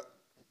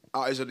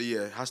artist of the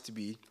year, it has to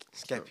be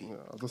Skeppy.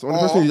 That's the only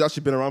person who's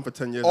actually been around for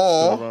 10 years.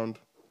 Or- Still around.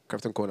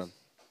 Captain Conan.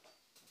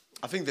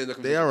 I think they're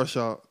looking. They are a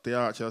shout. They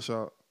are actually a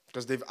shout.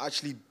 because they've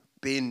actually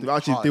been.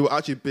 They were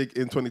actually big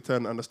in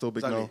 2010 and they're still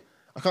big Exactly. now.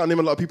 I can't name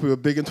a lot of people who were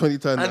big in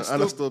 2010 and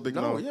still, are still big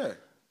no, now. yeah.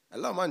 A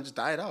lot of man just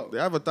died out. They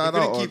either died they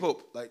couldn't out or- keep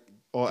up. Like,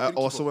 Or, they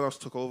couldn't keep someone up. else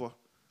took over.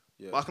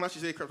 Yeah. But I can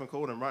actually say Captain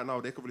Conan right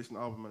now, they could release an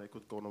album and they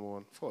could go number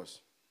one. Of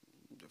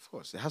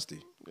course, it has to.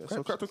 Yeah,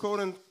 so Captain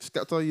Conan,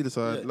 Skepta, you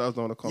decide. Yeah. Let us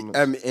know in the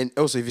comments. And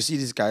also, if you see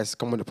these guys,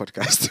 come on the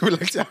podcast. We'd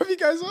like to have you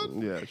guys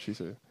on. Yeah, she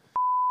said.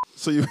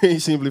 So you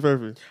ain't seen Blue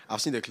Therapy?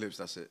 I've seen the clips.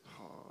 That's it.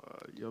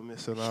 You're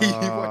missing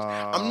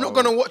I'm not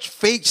gonna watch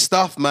fake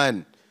stuff,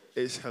 man.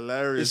 It's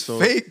hilarious. It's though.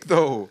 fake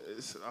though.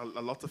 It's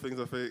a lot of things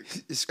are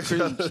fake. It's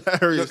cringe.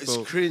 hilarious. No,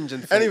 though. it's cringe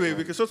and fake, anyway, man.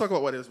 we can still talk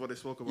about what they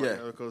spoke about. Yeah.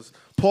 Because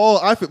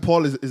I think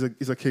Paul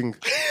is a king.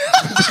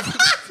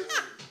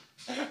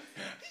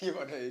 You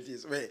got no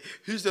ideas. Wait,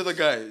 who's the other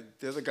guy?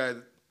 The other guy,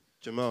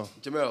 Jamel.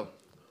 Jamel.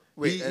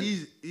 Wait,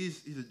 He's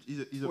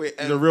wait,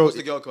 a real what's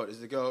the girl called? Is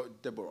the girl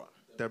Deborah?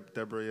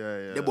 Deborah,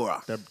 yeah.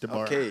 Deborah. Deborah.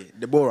 Okay,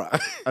 Deborah.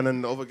 And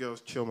then the other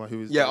girl's Chilma,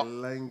 who is Yeah. the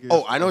langest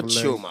Oh, I know of langs.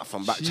 Chilma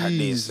from back chat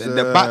days. And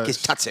the back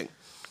is chatting.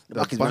 The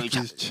back is very is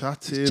chatting.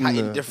 chatting. It's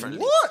chatting differently.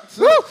 What?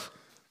 Woo! All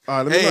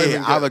right, let me not Hey,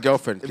 even I have get- a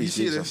girlfriend. If you Please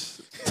see use her.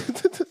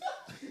 this,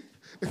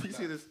 if you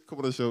see this, come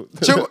on the show.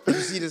 Chill. If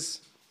you see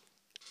this,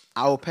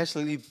 I will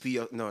personally be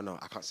your... No,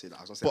 I can't say that.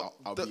 I was going to say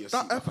I'll be your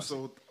that seat.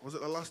 episode, was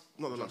it the last?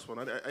 Not the last one.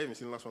 I haven't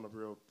seen the last one of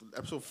real.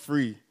 Episode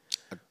 3.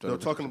 don't They know were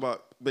talking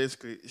about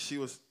basically. She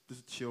was this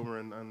is Chilmer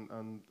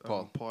and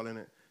Paul. in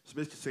it. She's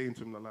basically saying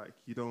to him that like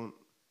you don't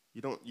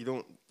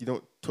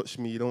touch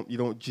me. You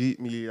don't cheat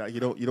me. Like you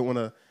don't want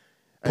to.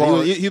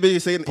 Paul- He basically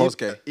saying Paul's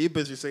gay. he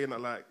basically saying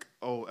that like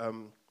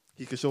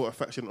he can show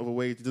affection other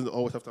ways. He doesn't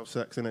always have to have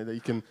sex in it.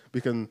 That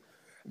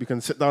we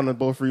can sit down in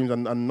both rooms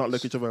and not look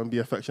at each other and be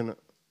affectionate.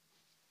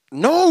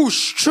 No,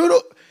 shut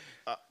up.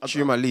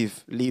 Shuma,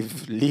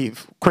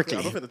 leave quickly. Yeah,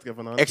 I don't think they're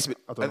together now.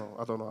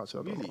 I don't know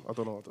actually. I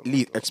don't know.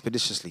 Leave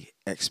expeditiously.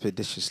 And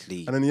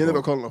then he ended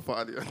up calling her fat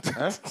at the end.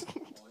 Huh?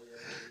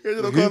 He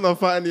ended up calling her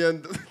fat in the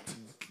end.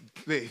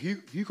 Wait,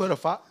 who got a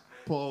fat?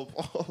 Paul.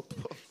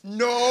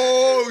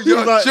 No, He you're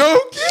was like-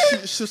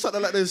 joking. She sat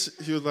there like this.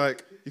 She was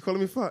like, "You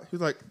calling me fat?" He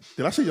was like,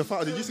 "Did I say you're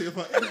fat? Or did you say you're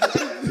fat?"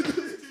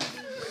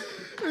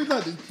 He was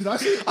like, "Did I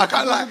say?" I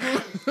can't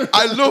lie.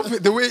 I love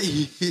it, the way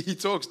he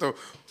talks though.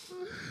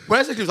 When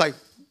I said he was like,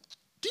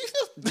 do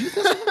you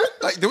feel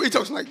like the way he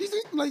talks, I'm like, do you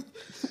think like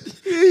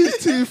He's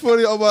too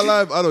funny on my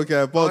life. I don't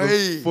care. Paul's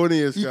hey, the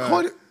funniest he guy.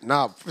 called it,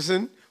 nah,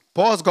 listen,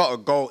 Paul's got to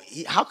go.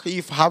 How can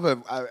you have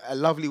a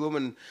lovely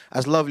woman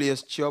as lovely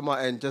as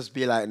Chioma and just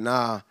be like,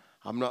 nah,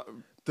 I'm not.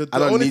 The I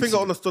don't only need thing to.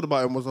 I understood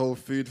about him was the whole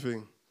food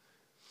thing.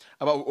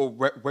 About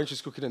when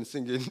she's cooking and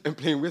singing and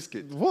playing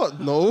whiskey. What?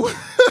 No.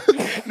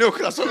 No,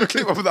 because I saw a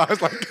clip of that. I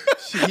was like,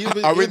 he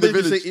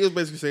was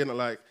basically saying that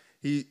like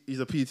he's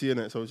a PT in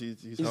it, so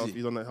he's healthy,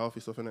 he's on that healthy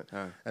stuff in it.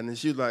 And then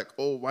she was like,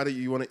 "Oh, why do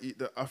you want to eat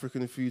the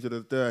African food?"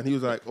 And he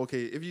was like,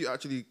 "Okay, if you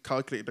actually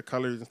calculate the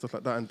calories and stuff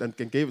like that, and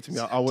then gave it to me,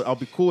 I'll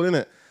be cool in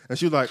it." And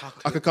she was like,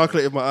 "I can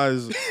calculate with my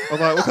eyes." I was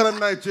like, "What kind of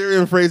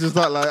Nigerian phrase is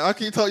that? Like, I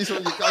can tell you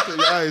something you calculate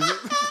with your eyes."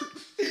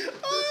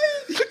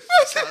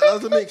 That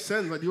doesn't make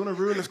sense. Like, do you want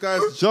to ruin this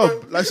guy's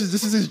job? Like,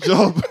 this is his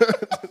job.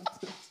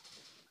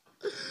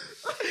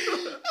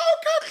 I'll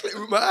calculate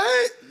with my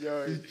eye.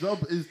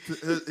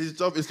 His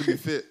job is to be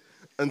fit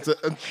and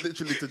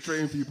literally to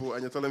train people.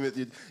 And you're telling me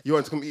you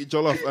want to come eat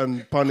jollof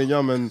and pounding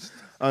yam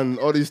and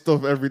all this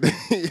stuff every day.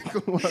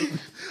 Come on.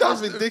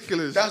 That's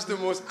ridiculous. That's the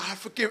most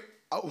African.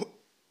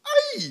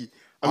 Aye.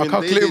 I I'll mean,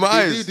 calculate with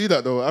my they eyes. do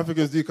that though.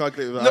 Africans do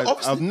calculate with No, eyes.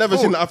 obviously- I've never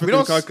no, seen an we African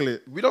don't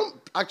calculate. We don't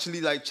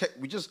actually like check.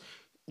 We just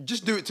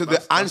do it to the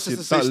That's ancestors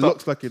it. say That stop.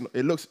 looks like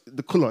it looks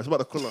the color. It's about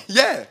the color.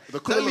 Yeah, The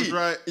colour looks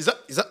right.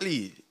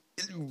 Exactly.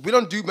 We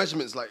don't do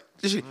measurements like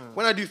literally.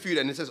 When I do food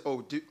and it says,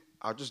 "Oh,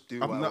 I'll just do."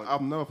 What I want.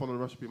 I've never followed a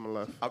recipe in my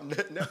life.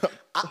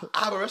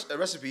 I have a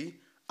recipe.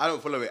 I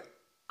don't follow it.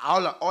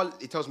 All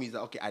it tells me is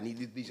that, okay, I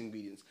need these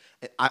ingredients.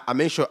 And I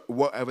make sure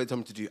whatever they tell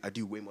me to do, I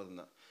do way more than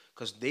that.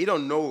 Because they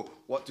don't know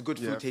what the good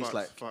food tastes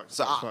like.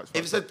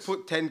 If it said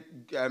put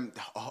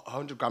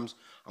 100 grams,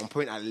 I'm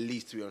putting at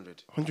least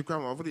 300. 100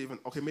 grams, I wouldn't even...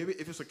 Okay, maybe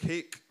if it's a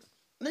cake...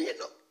 No,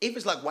 if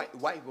it's like white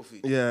people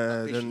food.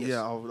 Yeah, like then yes.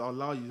 yeah, I'll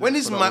allow you. When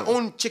it's my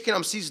own chicken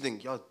I'm seasoning,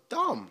 you're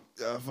dumb.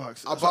 Yeah,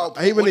 facts. About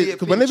I hate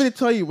whenever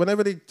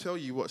they tell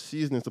you what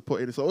seasonings to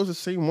put in, it's always the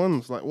same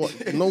ones. Like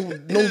what?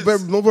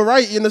 No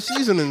variety in the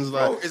seasonings.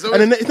 Like, Bro, it's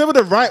it's never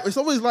the right. It's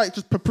always like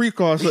just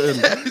paprika or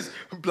something.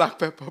 Black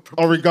pepper,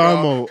 paprika,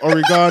 oregano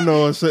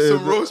or something.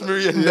 some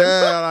rosemary and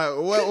yeah.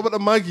 Like what about the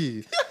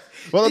Maggi?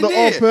 What are the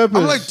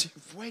all-purpose?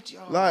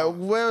 I'm like,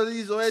 where are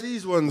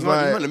these ones? You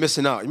Like, might be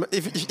missing out.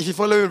 If you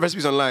follow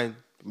recipes online,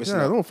 you're missing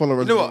out. I don't follow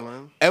recipes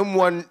online.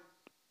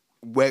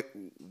 M1,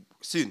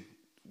 soon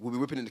we'll be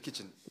whipping in the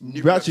kitchen.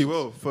 We actually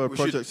will for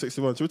Project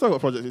 61. Should we talk about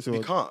Project 61?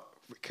 We can't.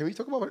 Can we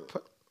talk about it?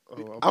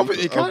 I'll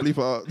bleep it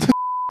out.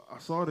 I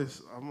saw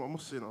this. I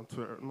must see it on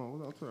Twitter. No,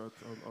 was it on Twitter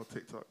or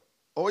TikTok?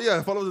 Oh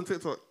yeah, follow us on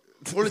TikTok.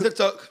 Follow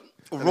TikTok.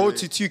 Road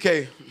to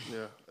 2K.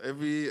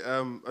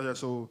 Yeah.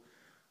 So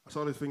I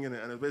saw this thing in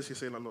it, and it's basically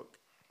saying like, look,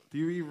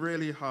 do we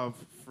really have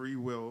free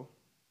will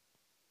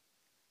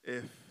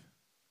if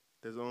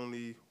there's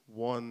only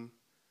one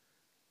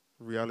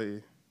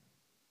reality?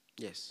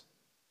 Yes.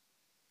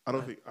 I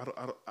don't think.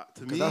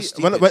 To me, that's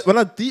when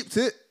I deeped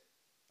it,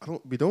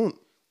 we don't.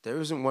 There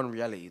isn't one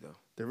reality though.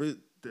 There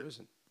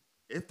isn't.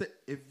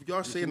 If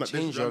you're saying that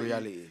change your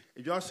reality,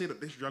 if you're saying that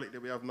this reality that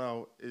we have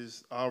now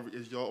is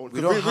your own,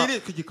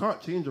 because you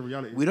can't change your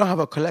reality. We don't have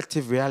a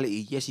collective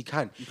reality. Yes, you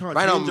can. You can't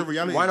change your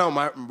reality. Right now,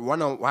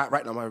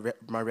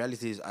 my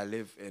reality is I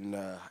live in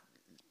a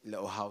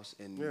little house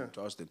in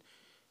Charleston.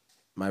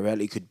 My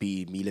reality could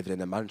be me living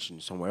in a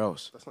mansion somewhere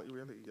else. That's not your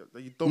reality.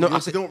 You don't know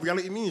what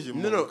reality means.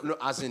 No.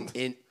 As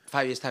in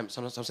 5 years time.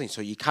 So I'm saying,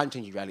 so you can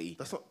change your reality.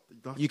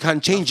 You can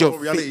change your.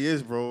 What reality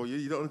is, bro.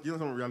 You don't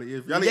know what reality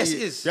is. Yes,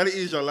 it is. Reality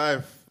is your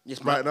life.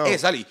 Yes, right now.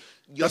 Exactly.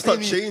 That's not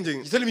changing.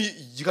 You're telling me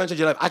you can't change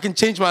your life. I can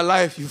change my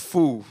life, you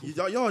fool.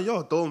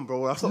 You're dumb,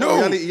 bro. That's not No.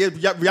 what reality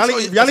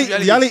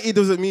is. Reality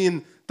doesn't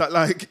mean that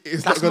like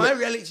it's That's not gonna... my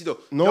reality though.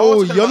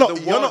 No, you're not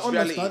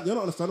reality. You're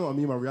not understanding what I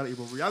mean by reality,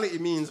 bro. Reality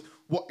means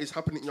what is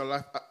happening in your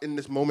life in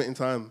this moment in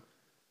time.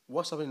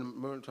 What's happening in the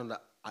moment in time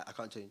that I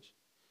can't change?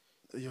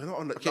 You're not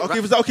on the...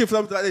 Okay, for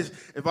something like this,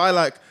 if I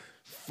like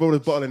throw this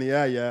bottle in the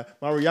air, yeah,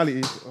 my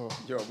reality... Oh,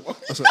 You're what?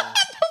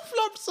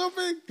 Flop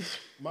something.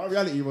 My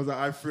reality was that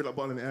I threw that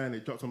bottle in the air and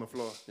it dropped on the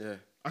floor. Yeah.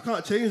 I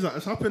can't change that.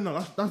 It's happened now.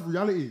 That's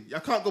reality. I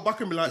can't go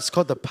back and be like... It's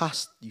called the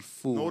past, you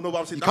fool. No, but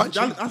I'm saying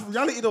that's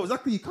reality though.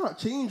 Exactly. You can't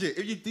change it.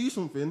 If you do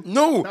something...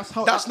 No,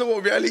 that's not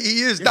what reality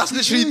is. Yes, that's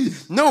literally...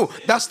 No,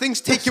 that's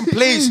things taking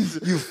place.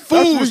 You fools.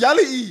 fools. That's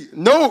reality.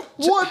 No.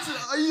 What?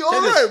 Are you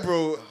alright,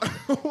 bro?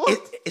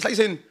 It's like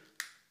saying,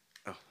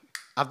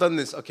 I've done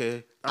this,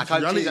 okay. That's I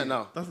can't reality. change that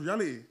now. That's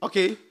reality.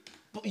 Okay.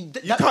 But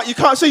You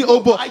can't say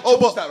but I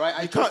chose that,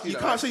 right? You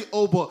can't say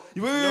but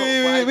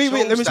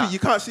wait, let me see. You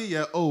can't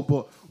say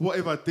but what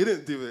if I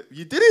didn't do it?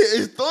 You did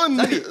it, it's done.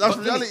 That's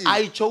reality.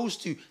 I chose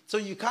to. So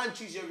you can't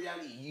choose your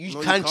reality.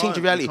 You can't change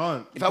your reality.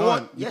 If I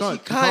want, yes, you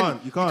can.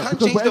 You can't change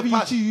because whatever the you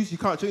past. choose, you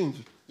can't change.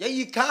 Yeah,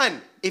 you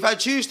can. If I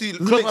choose to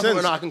close my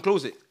phone, I can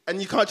close it.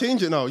 And you can't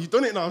change it now. You've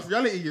done it now. It's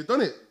reality. You've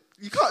done it.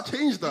 You can't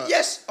change that.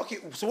 Yes. Okay.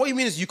 So what you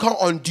mean is you can't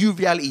undo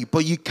reality,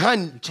 but you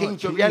can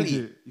change your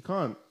reality. You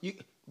can't.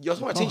 You're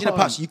talking about changing the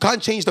past. You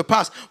can't change the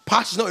past.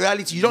 Past is not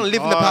reality. You don't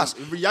live in the past.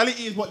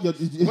 Reality is what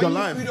is your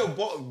life.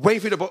 Wait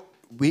through the boat.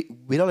 We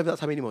don't live that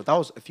time anymore. That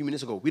was a few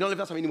minutes ago. We don't live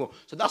that time anymore.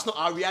 So that's not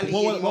our reality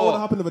anymore. What would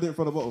happen if I didn't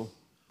throw the bottle?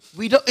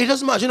 It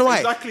doesn't matter. You know why?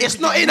 Exactly. It's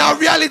not in our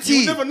reality.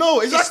 You never know.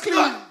 Exactly.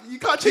 You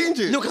can't change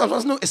it. No,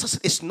 because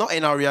it's not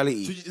in our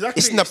reality. So exactly.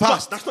 It's in the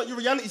past. That's not your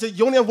reality. So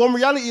you only have one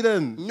reality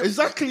then. No.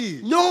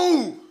 Exactly.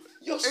 No.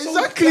 You're so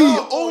exactly.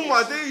 Dumb. Oh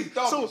my day.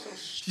 So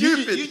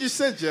stupid. You just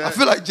said, yeah. I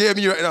feel like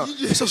JME right now.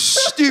 You're so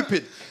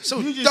stupid. So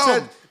you just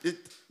dumb. Said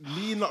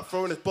me not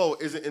throwing this bottle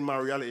isn't in my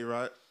reality,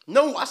 right?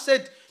 No, I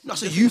said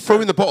you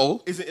throwing the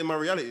bottle isn't in my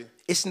reality.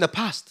 It's in the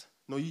past.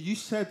 No, you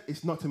said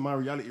it's not in my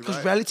reality, right?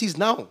 Because reality is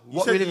now.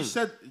 You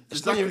said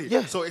exactly.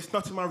 Yeah. So it's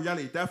not in my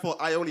reality. Therefore,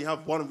 I only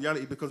have one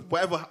reality because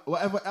whatever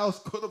else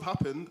could have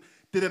happened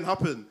didn't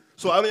happen.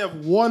 So I only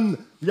have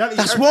one reality.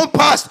 That's one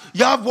past.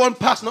 You have one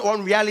past, not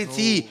one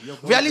reality. No,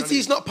 reality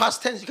is not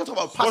past tense. You can't talk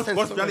about past tense.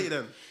 What's reality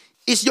then?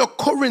 It's your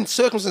current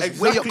circumstance.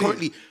 Exactly. Where you're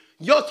currently.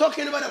 You're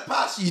talking about the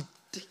past. You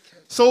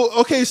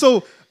dickhead.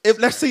 So if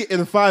let's say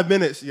in 5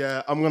 minutes,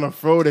 yeah, I'm gonna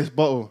throw this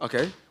bottle.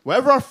 Okay.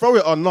 Whether I throw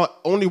it or not,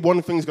 only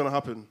one thing's gonna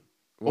happen.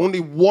 What? Only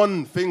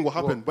one thing will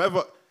happen.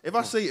 If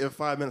I say in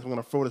 5 minutes I'm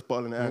gonna throw this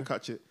bottle in the air and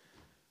catch it,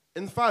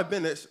 in 5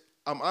 minutes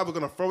I'm either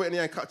gonna throw it in the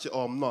air and catch it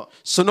or I'm not.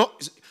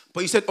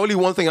 But you said only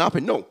one thing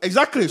happened. No.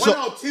 Exactly.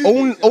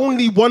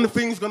 Only one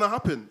thing's gonna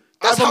happen.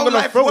 That's how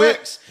life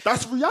works.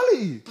 That's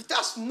reality. But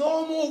that's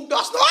normal.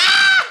 That's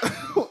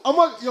not. Am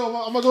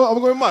I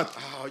going mad?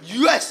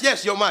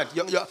 Yes, you're mad.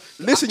 You're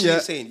listen, yeah.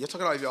 Insane. You're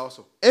talking about your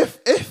also.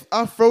 If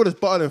I throw this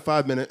bottle in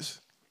 5 minutes,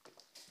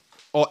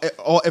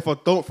 or if I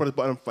don't throw the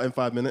button in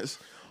 5 minutes,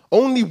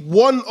 only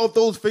one of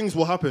those things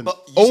will happen.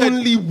 But you said-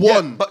 Only yeah,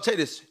 one. but check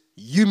this.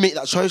 You make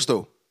that choice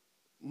though.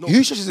 No,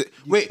 Whose choice is it?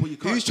 Wait, but you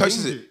can't whose choice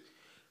is change it?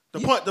 The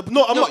You- point. I'm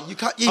No, not. you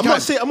can't- you I'm can't.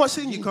 not saying. I'm not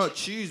saying you can't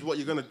choose what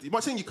you're gonna do. I'm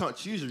not saying you can't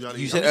choose your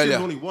reality. You I'm said just saying earlier.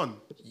 there's only one.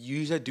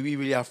 You said, do we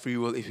really have free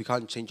will if we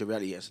can't change your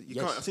reality? Yes. You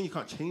can't. I'm saying you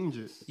can't change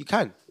it. You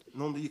can.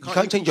 No, you can't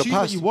can change your choose what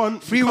past. you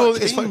want. Free You will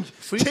can't is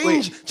fine.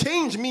 change.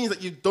 Change means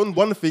that you've done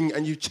one thing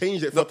and you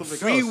changed it for something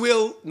Free else.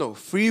 will. No,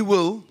 free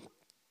will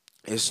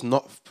is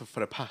not for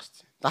the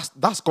past.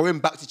 That's going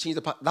back to change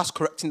the past. That's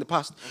correcting the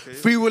past. Okay.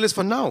 Free will is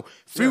for now.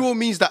 Free Yeah. will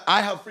means that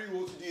I have free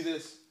will to do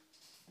this.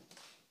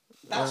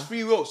 That's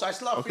free will. So I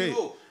still have free Okay.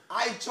 will.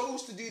 I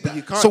chose to do that.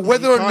 you can't- So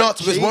whether you or can't not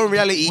there's change- one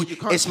reality, but you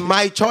can't it's change-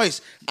 my choice.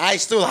 I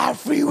still have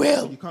free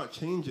will. You can't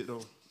change it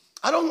though.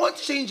 I don't want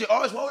to change it.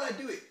 Otherwise, why would I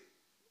do it?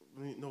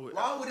 No,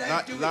 Why would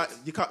I do it?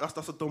 You can't.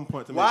 That's a dumb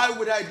point to make. Why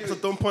would I do That's it?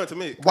 a dumb point to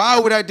make. Why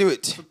would I do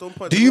it? a dumb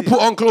point Do to you make. put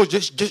on clothes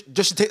just to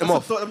take them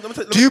That's off? let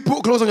me Do you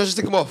put clothes on just to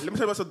take them off? Let me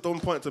tell you that's a dumb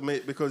point to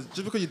make because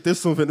just because you did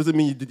something doesn't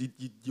mean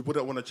you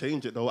wouldn't want to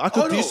change it though. I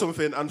could Oh, do no.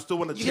 something and still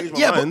want to change my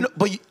Yeah, mind.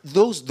 but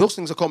those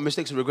things are called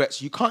mistakes and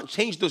regrets. You can't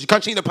change those. You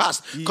can't change the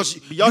past because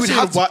you You're would saying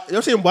have to.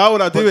 you're saying why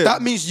would I do But it?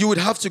 that means you would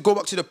have to go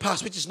back to the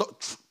past, which is not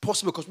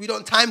possible because we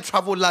don't time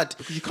travel, lad.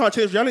 You can't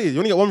change reality. You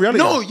only get one reality.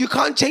 No, you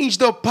can't change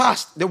the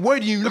past. The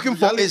word you're looking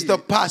for is the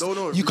reality. past.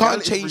 No, You can't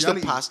reality is change the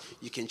reality. past.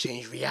 You can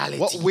change reality.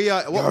 What we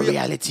are, Your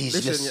reality is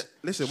listen, just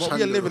listen. What we are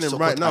Shandor living in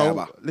Soko right now.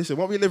 Tayaba. Listen,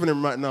 what we're living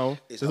in right now.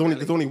 It's There's not only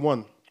reality.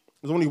 one.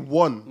 There's only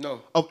one.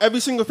 No. Of every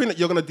single thing that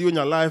you're gonna do in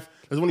your life,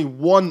 there's only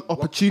one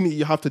opportunity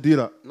you have to do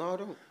that. No, I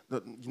don't.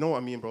 You know what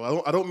I mean,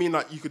 bro? I don't mean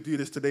like you could do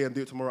this today and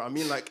do it tomorrow. I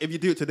mean like if you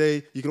do it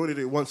today, you can only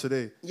do it once a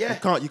day. Yeah.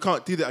 You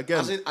can't do that again.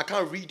 As in, I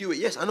can't redo it.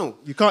 Yes, I know.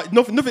 You can't.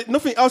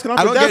 Nothing else can happen.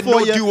 I don't get no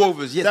yeah,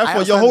 do-overs. Yes, I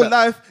therefore, your understand whole that.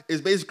 life is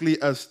basically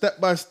a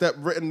step by step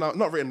written down.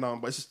 Not written down,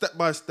 but it's a step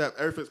by step.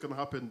 Everything's gonna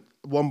happen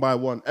one by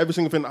one. Every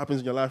single thing that happens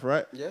in your life,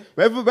 right? Yeah.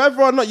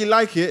 Whether or not you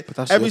like it,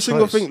 that's every your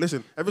single choice. thing.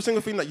 Listen, every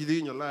single thing that you do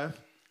in your life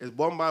is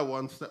one by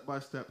one, step by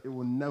step. It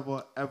will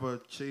never ever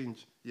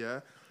change.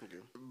 Yeah.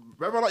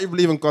 Whether or not you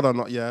believe in God or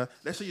not, yeah.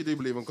 Let's say you do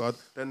believe in God,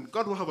 then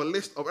God will have a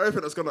list of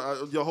everything that's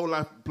gonna your whole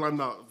life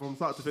planned out from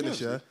start to finish.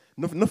 Yeah.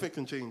 Nothing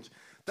can change.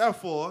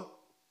 Therefore,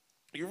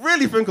 you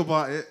really think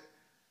about it.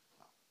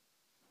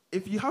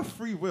 If you have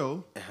free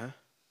will,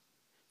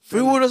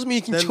 Free will doesn't mean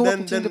you can then, chill then, up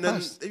into the then,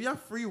 past. if you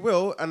have free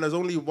will and there's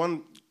only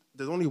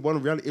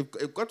one reality.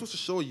 If God was to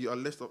show you a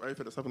list of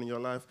everything that's happening in your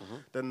life,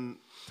 then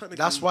technically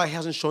That's why he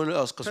hasn't shown it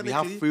us because we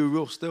have Technically- free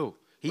will still.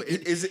 But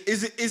is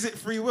it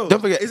free will? Don't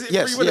forget. Is it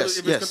Yes, free will yes,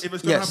 if yes,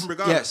 it's gonna yes, happen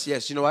regardless?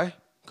 yes. You know why?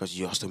 Because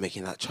you're still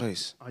making that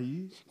choice. Are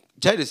you?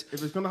 Check this.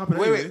 If it's gonna happen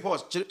Wait, anyway. wait,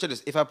 pause. Check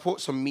this. If I put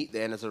some meat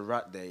there and there's a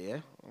rat there, yeah,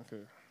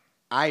 Okay.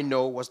 I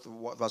know what the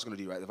rat's gonna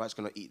do, right? The rat's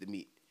gonna eat the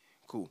meat.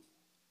 Cool.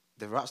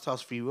 The rat still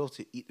has free will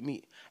to eat the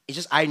meat. It's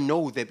just I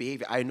know their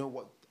behavior. I know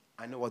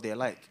what they're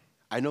like.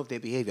 I know their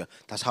behavior.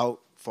 That's how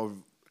for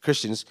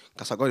Christians,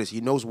 that's how God is.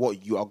 He knows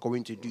what you are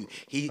going to do.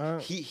 He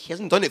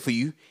hasn't done it for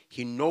you.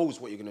 He knows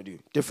what you're gonna do.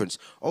 Difference.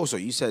 Also,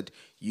 you said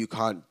you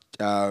can't.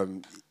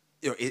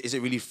 Is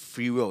it really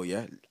free will?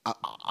 Yeah.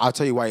 I'll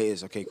tell you why it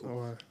is. Okay.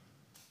 Cool.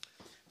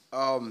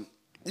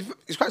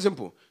 It's quite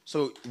simple.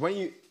 So when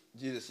you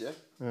do this,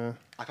 yeah,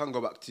 I can't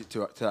go back to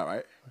that,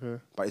 right?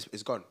 Okay. But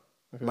it's gone.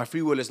 My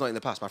free will is not in the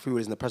past. My free will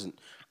is in the present.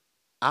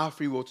 I have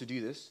free will to do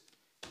this.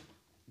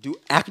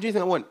 I can do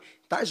anything I want.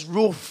 That is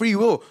real free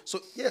will. So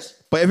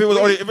yes. But if it was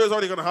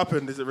already gonna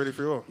happen, is it really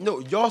free will? No,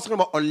 you're talking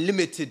about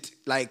unlimited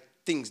like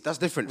things. That's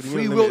different. What do you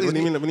Free mean will limit? is What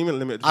do you mean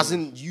limited? as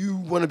in you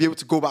want to be able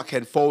to go back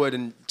and forward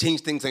and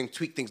change things and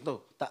tweak things.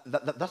 No,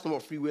 that's not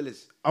what free will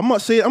is. I'm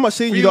not saying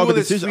Free you don't have a will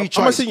is decision. free I'm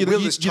not choice. saying you Will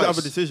don't is have a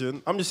choice.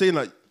 decision. I'm just saying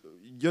that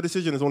your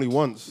decision is only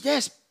once.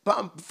 Yes,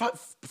 but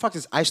the fact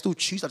is, I still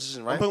choose that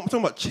decision, right? I'm talking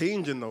about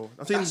changing though.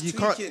 I'm saying That's you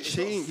tweaking, can't it's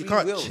not change. You free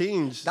can't will.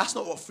 change. That's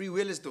not what free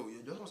will is, though.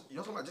 You're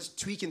talking about just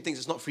tweaking things.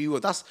 It's not free will.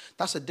 That's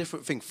a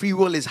different thing. Free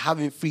will is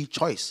having free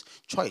choice.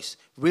 Choice.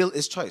 Will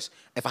is choice.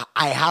 If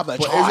I have a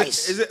But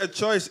choice. is it a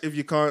choice if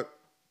you can't?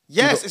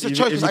 Yes, do it's the- a if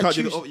choice. you 'Cause I can't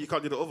do choose. you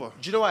can't do the other.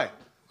 Do you know why?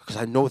 Because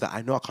I know that.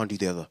 I know I can't do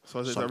the other. So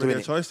is I'm that really doing a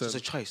it. choice then? It's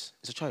a choice.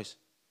 It's a choice.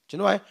 Do you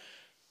know why?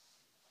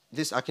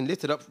 This I can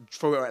lift it up,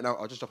 throw it right now.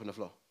 I'll just drop on the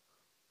floor.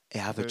 I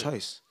have a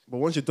choice. But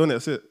once you've done it,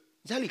 that's it.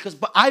 Exactly.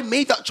 But I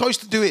made that choice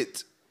to do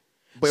it.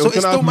 But So it was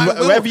it's gonna still my happen.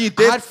 will. Whatever you I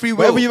did, had free will.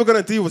 whatever you were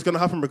gonna do was gonna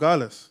happen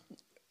regardless.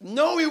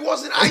 No, it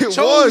wasn't. I It chose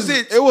was.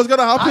 it. It was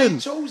gonna happen. I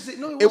chose it.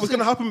 No, it It was wasn't.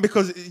 gonna happen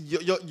because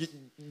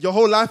your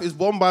whole life is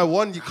one by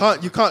one. You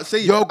can't say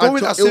You're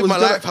going as it if was my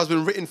gonna- life has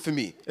been written for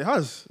me. It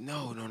has.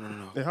 No.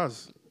 It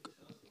has.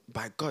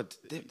 By God,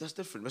 that's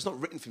different. It's not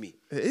written for me.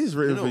 It is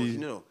written No, for you.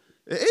 no.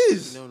 It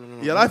is. No.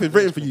 Your life is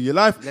written for you. Your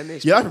life Let me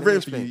is explain, let me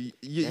written for you.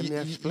 explain.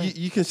 Let me explain.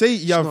 You can say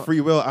you have not-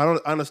 free will. I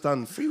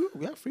understand. Free will.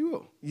 We have free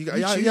will. You, We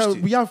yeah, choose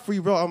to. we have free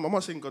will. I'm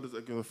not saying God is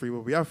a giver of free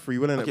will. We have free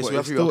will in it, Okay, but so we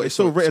have it's free still, will. it's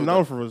still Okay, written so down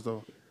then- for us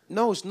though.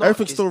 No, it's not.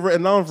 Everything's still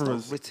written down for It's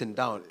us. not written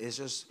down. It's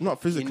just Not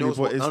he physically, knows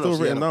but what- it's no, still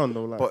so, written no. down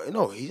though. Like, But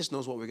no, he just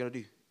knows what we're gonna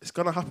do. it's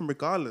gonna happen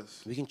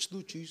regardless. We can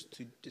still choose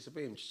to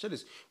disobey him. Show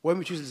this. When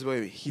we choose to disobey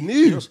him, he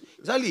knew. knows.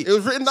 Exactly. It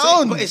was written So-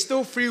 down. but it's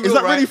still free will, Is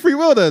that right? really free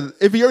will then?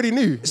 If he already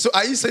knew. So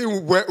are you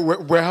saying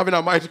we're having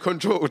our mind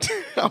controlled?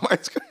 Our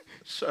minds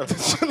shut up.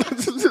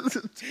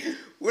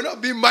 We're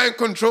not being mind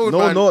controlled,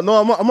 man. No.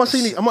 I'm not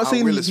saying. I'm not Our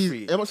saying will is he's.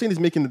 free. I'm not saying he's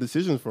making the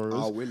decisions for us.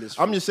 Our will is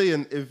I'm free. just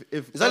saying if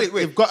Exactly,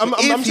 wait. if God, So I'm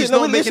if he's saying, no,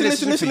 not making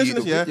listen, a decision for you,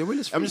 listen, the yeah. your will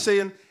is I'm free. just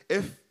saying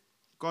if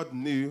God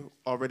knew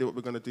already what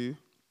we're gonna do,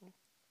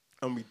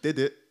 and we did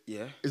it,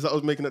 Yeah. is that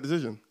us making that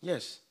decision?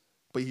 Yes.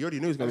 But he already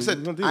knew he was I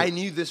gonna, said do I it.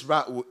 knew this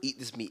rat will eat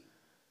this meat.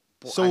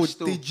 But So I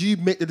still, did you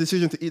make the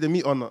decision to eat the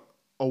meat or not,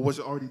 or was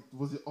it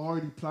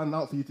already planned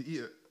out for you to eat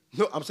it?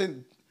 No, I'm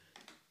saying.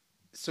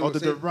 So Or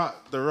the rat?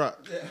 Yeah,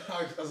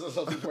 that's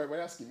not the point. Why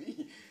asking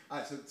me?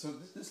 Alright, so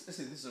this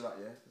listen, this is a rat,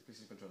 yeah.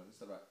 This is controller. This is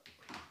the rat,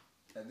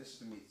 and this is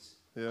the meat.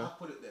 Yeah. I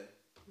put it there.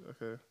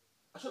 Okay.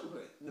 I shouldn't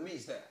put it. The meat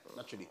is there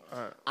naturally.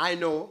 Alright. I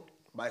know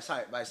by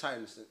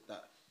science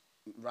that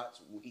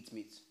rats will eat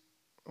meat.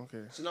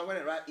 Okay. So now when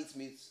a rat eats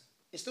meat,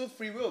 it's still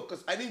free will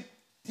because I didn't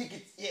take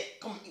it. Yeah,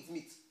 come and eat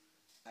meat.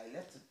 I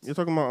left it. You're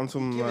talking about on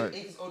some Give like. it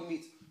ate its own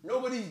meat.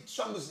 Nobody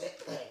struggles there.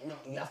 No,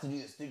 you have to do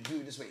this. Do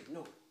it this way.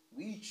 No,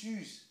 we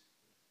choose.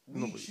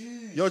 We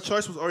choose. Your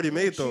choice was already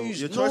made though. Choose.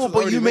 Your choice No, was but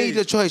already you made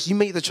the choice. You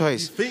made the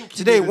choice. You think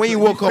Today when you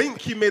woke up. You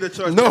think you made a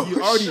choice. No. but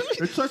you already.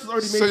 The choice was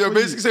already made. So you're for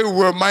basically you. saying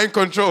we're mind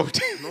controlled.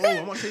 No,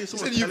 I'm not saying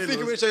someone said you telling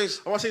think us. of a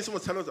choice. I'm not saying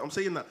someone telling us. I'm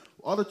saying that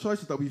all the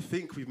choices that we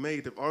think we've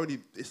made,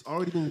 it's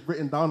already been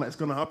written down that it's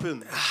gonna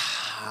happen.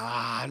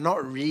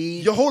 Not really.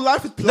 Your whole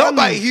life is planned. Not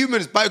by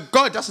humans, by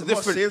God. That's a I'm not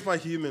different. saying it's by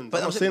humans. But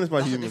I'm not saying it's by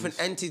that's humans. a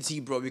different entity,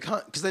 bro. We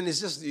can't, because then it's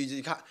just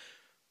you can't.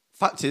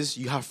 Fact is,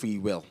 you have free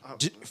will.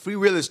 Free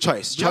will is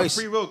choice. You have Choice.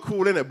 free will,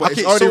 cool, innit? But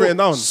Okay, it's already so, written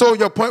down. So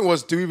your point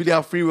was, do we really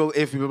have free will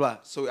if blah, blah, blah?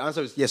 So the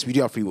answer is yes, we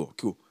do have free will.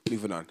 Cool.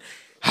 Moving on.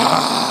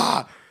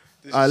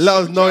 Let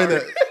us know,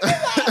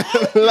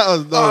 innit? Let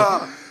us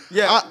know.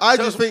 Yeah. I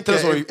tell just us- think tell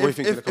us that what you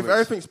think in the if comments.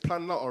 everything's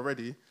planned out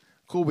already,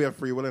 cool, we have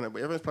free will in it. But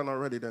if everything's planned out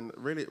already, then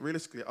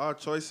realistically, our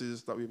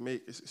choices that we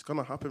make, it's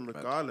gonna happen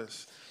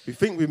regardless. We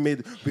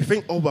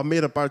think, oh, I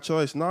made a bad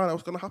choice. No, that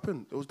was gonna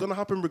happen. It was gonna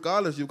happen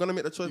regardless. You're gonna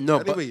make the choice No,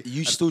 anyway. but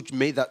you still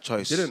made that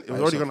choice. Didn't. It by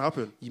was already yourself.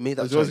 gonna happen. You made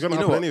that It choice. was gonna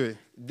You know happen what?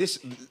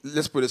 anyway.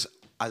 Let's put this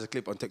as a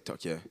clip on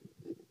TikTok, yeah.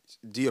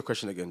 Do your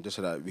question again, just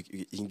so that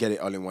you can get it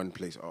all in one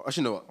place. Oh,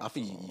 actually, no. I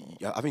think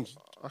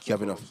you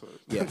have enough.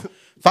 Yeah.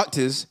 Fact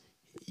is,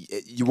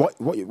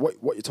 what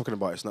you're talking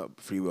about is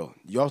not free will.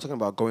 You're talking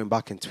about going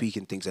back and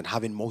tweaking things and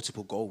having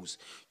multiple goals.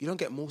 You don't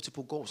get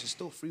multiple goals. It's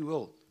still free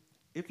will.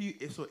 If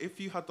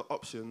you had the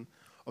option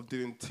of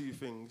doing two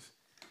things,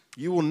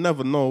 you will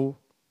never know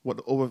what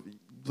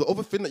the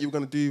other thing that you're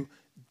gonna do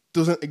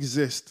doesn't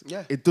exist.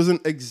 Yeah. It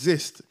doesn't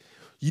exist.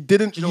 You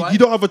didn't. you know why? You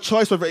don't have a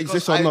choice whether it Because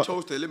exists or I not.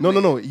 chose to No.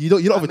 eliminate You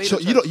don't I have a made a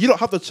choice. choice. You don't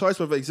have the choice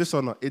whether it exists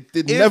or not. It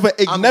If never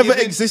I'm never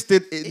given-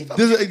 existed. It If I'm doesn't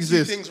given two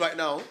exist. things right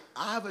now,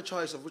 I have a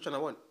choice of which one I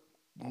want.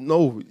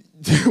 No,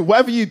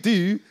 whatever you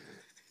do,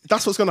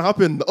 that's what's gonna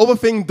happen. The other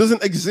thing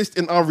doesn't exist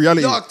in our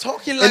reality. You're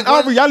talking like in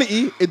our one-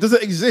 reality, it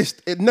doesn't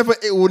exist. It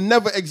will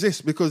never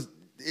exist because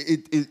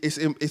it's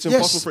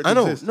impossible for it to I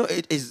know. exist. No,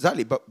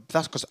 exactly. But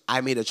that's because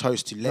I made a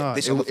choice to let Nah,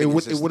 this it, other it thing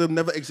would exist. have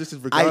never existed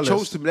I regardless.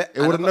 chose to let.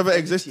 It would have another never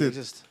entity existed.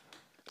 exist.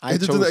 I It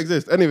just chose. doesn't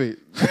exist. Anyway,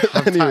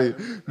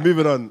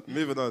 moving on.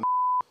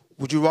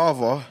 Would you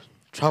rather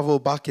travel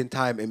back in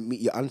time and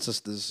meet your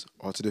ancestors,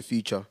 or to the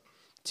future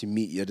to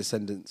meet your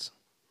descendants?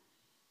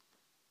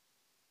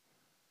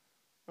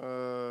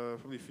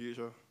 Probably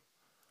future.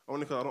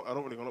 Only because I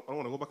don't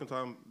want to go back in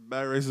time.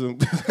 Bad racism.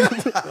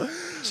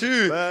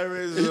 True. Bad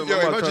racism. Yo,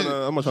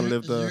 I'm not trying to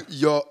live there.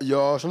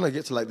 You're trying to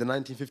get to like the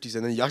 1950s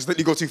and then you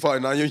accidentally go too far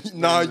and now you're in.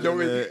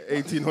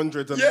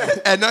 1800s. And Yeah,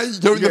 and now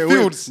you're in the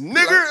fields.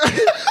 nigger.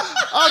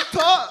 I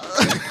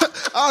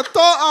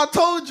thought I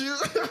told you.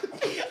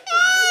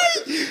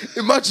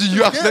 Imagine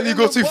you accidentally in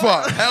go the too butt.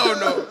 far. Hell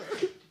no.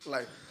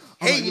 Like,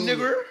 hey, like, yo,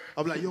 nigger.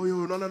 I'm like, yo,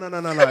 no.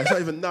 It's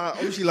not even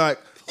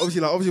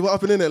Obviously, what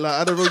happened in it? Like,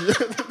 I don't know.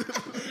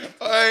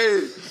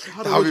 Hey,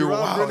 How that'd be do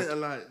wild. it?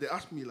 And like, they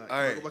asked me like,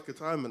 Aye. go back in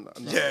time and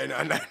Yeah,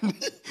 nah.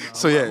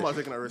 So yeah, I'm not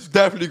taking that risk.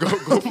 definitely go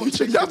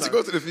future. You have to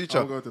go to the future.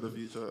 I'm going to the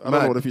future. I Man.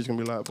 don't know what the future's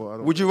gonna be like, but I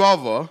don't. Would you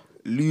rather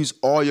lose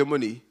all your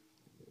money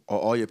or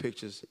all your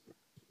pictures?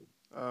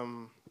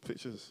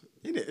 Pictures?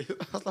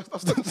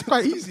 That's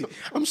quite easy.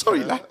 I'm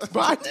sorry, lad, but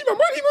I need my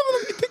money more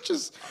than my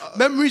pictures.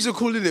 Memories are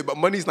cool in it, but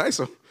money's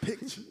nicer.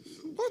 Pictures?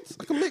 What?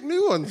 I can make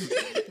new ones.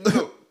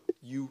 No,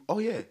 oh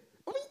yeah.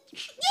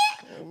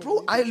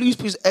 Bro, I lose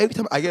pictures every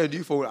time I get a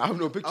new phone. I have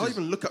no I pictures. don't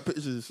even look at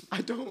pictures.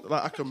 I don't.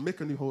 Like, I can make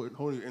a new whole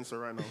new Insta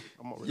right now.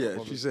 I'm not really Yeah,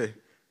 bothered. she say.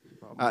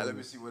 I'm Alright, not let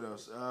me see what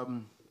else.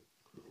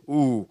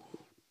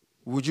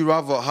 Would you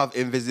rather have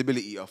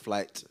invisibility or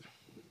flight?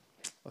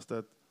 That's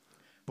dead.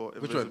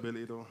 But Which one?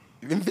 invisibility though.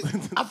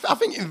 I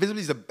think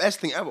invisibility is the best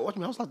thing ever. Watch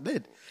me, how's that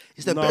dead?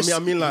 It's the No, best. I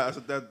mean like as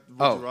a dead.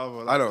 Would you rather?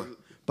 Like, I know.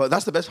 But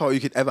that's the best power you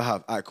could ever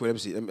have. Alright, cool. Let me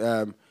see.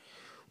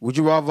 Would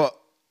you rather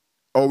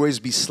always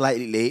be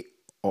slightly late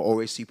or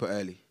always super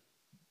early?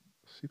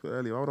 Super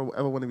early. Why would I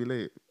ever want to be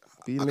late?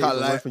 Being I late can't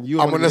is lie. life and you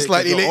I'm are on a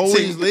slightly late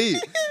always thing. late.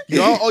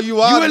 You are, or you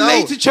are You were now.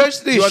 late to church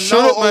today. You are Shut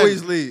now up, man.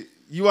 always late.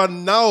 You are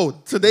now.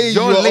 Today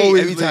You're you are late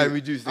always every late. time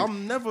we do things.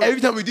 I'm never. Every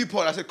time we do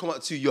pod, I said come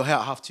at 2. You're here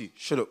at half 2.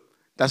 Shut up.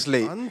 That's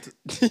late. And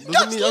That's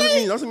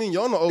late. doesn't mean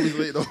you're not always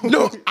late though.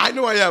 No, I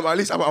know I am. At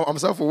least I'm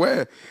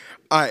self-aware.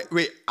 All right,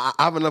 wait. I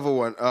have another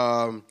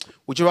one.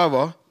 Would you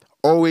rather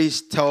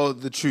always tell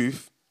the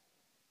truth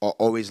or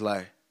always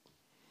lie?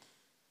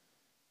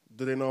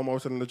 Do they know I'm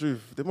always telling the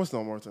truth? They must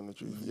know I'm always telling the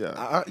truth.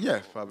 Yeah.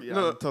 Yeah, probably. Yeah.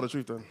 No, Tell the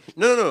truth then.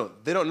 no.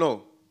 They don't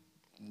know.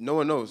 No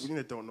one knows. You mean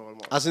they don't know I'm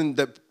always. As in,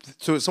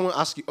 so someone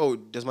asks you, oh,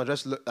 does my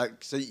dress look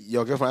like, say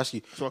your girlfriend asks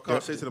you. So I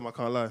can't say to them I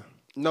can't lie.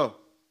 No.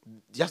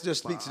 You have to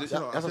just speak to I the. say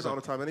that That's all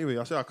the time anyway.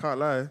 I say I can't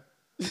lie.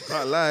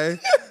 Can't lie.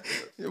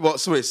 Well,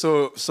 so wait,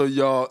 so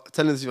you're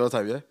telling this all the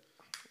time, yeah?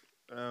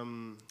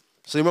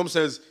 So your mom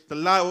says, The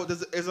lie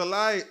is a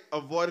lie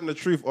avoiding the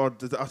truth, or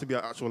does it have to be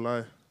an actual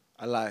lie?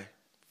 I lie.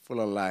 Full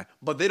on lie.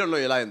 But they don't know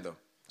you're lying, though.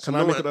 So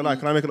Can I make it a lie?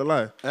 Can I make it a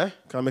lie? Eh?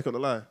 Can I make it a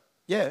lie?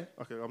 Yeah.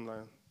 Okay, I'm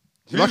lying.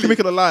 If I can make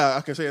it a lie,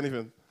 I can say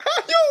anything.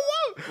 Yo,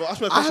 what? Well,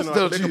 ask me a I have question. to I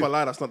tell can the make up a truth.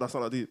 lie. That's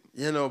not that deep.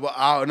 Yeah, no, but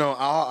I don't know.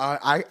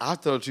 I have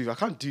to tell the truth. I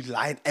can't do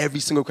lying every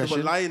single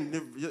question.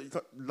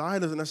 But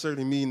lying doesn't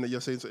necessarily mean that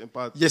you're saying something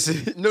bad. Yes,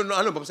 no,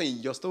 I know, but I'm saying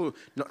you're still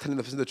not telling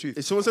the person the truth.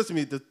 If someone says to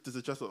me, "Does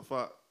the dress look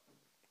fat?"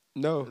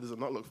 No. Does it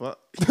not look fat?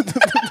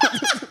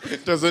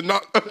 Does it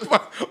not?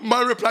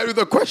 Man replied with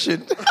a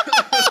question.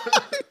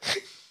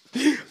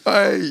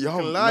 Hey, yo,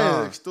 Lying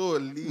nah. still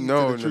leads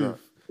No, to the truth.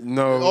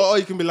 no. Or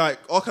you can be like,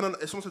 or can I,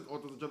 if someone says, "Oh,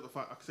 does the dress look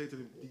fat?" I can say to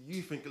them, "Do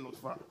you think it looks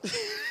fat?"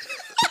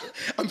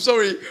 I'm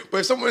sorry, but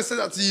if someone said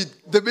that to you,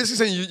 they're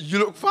basically saying you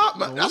look fat,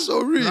 man. That's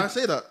so rude. Did I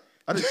say that?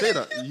 I didn't say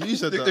that. You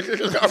said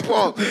that.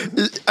 Paul,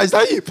 is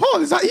that you?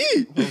 Paul, is that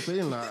you? I'm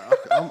saying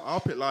like, I'll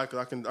pick lie because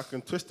I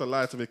can twist the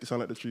lie to make it sound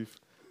like the truth,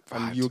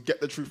 and Right. you'll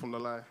get the truth from the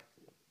lie.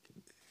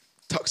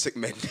 Toxic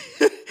men.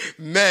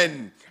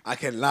 Men, I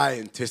can lie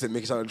and twist and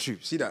make it sound like the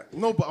truth. See that?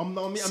 No, but I mean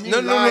No,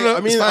 lie. no, I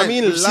it's mean fine.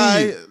 We've seen lie.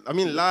 you. I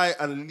mean lie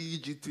and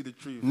lead you to the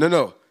truth.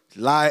 No.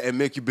 Lie and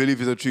make you believe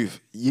it's the truth.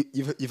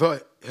 You've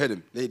heard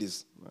him,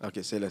 ladies.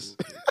 Okay, say less.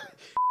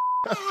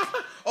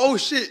 Oh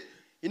shit!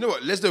 You know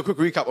what? Let's do a quick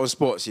recap on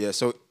sports here.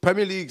 So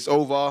Premier League's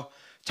over,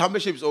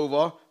 Championship's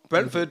over.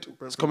 Brentford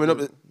is coming up.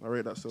 I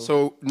rate that still.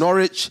 So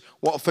Norwich,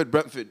 Watford,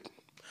 Brentford.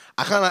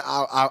 I kind of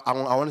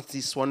I wanted to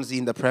see Swansea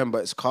in the Prem, but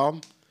it's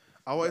calm.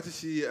 I wanted to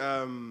see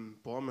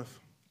Bournemouth.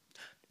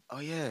 Oh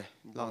yeah,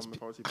 last.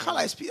 Bournemouth, I wanted to see I can't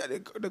like speak.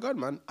 They're good,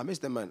 man. I miss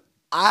them, man.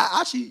 I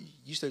actually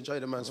used to enjoy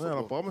the man's Yeah,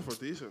 football. Bournemouth were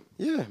decent.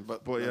 Yeah,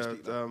 but But no, yeah,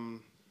 speak that.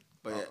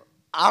 But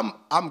yeah,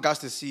 I'm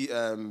gassed to see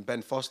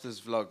Ben Foster's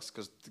vlogs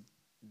because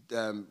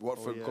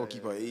Watford yeah,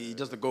 goalkeeper he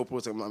does the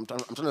goalpost. I'm trying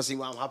to see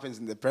what happens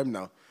in the Prem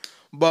now.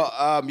 But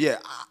yeah,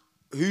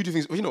 who do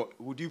you think? You know,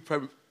 we'll do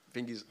Prem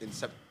thingies in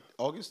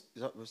August.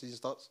 Is that when the season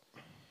starts?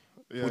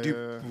 Yeah, We'll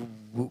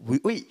do.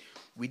 Wait,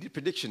 we did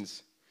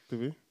predictions. Did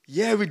we?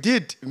 Yeah, we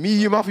did. Me,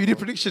 you, Matthew, we did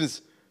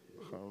predictions.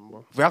 I can't remember.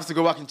 We have to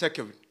go back and check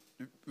it.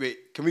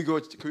 Wait, can we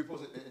pause it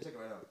and check it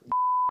right now?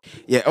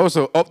 Yeah.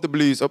 Also, up the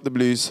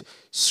Blues.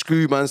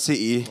 Screw Man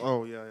City.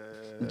 Oh yeah.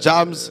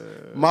 Jams,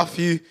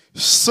 Matthew,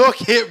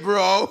 suck it,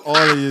 bro. All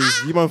of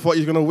you man thought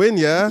you were gonna win,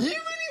 yeah? You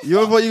You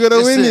man thought you were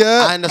gonna win, Listen,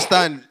 I yeah?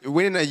 understand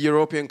winning a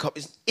European Cup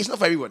it's not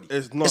for everybody.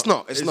 It's not. It's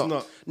not. It's Not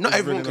not. Not It's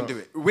everyone really can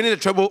not. do it. Winning a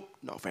treble,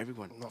 not for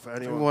everyone. Not for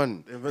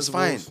anyone. It's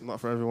fine. Invincibles, not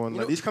for everyone. You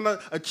Like, know- these kind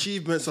of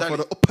achievements are for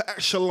Exactly. the upper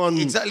echelon.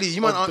 Exactly.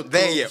 You man of aren't the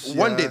there yet. clubs,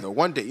 One yeah. day though.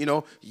 One day. You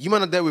know, you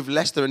man are there with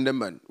Leicester and them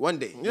man. One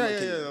day. Yeah.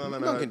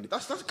 No.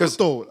 That's good 'Cause-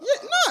 though.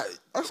 Yeah, nah.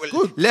 That's Well,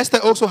 good. Leicester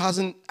also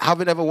haven't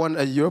ever won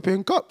a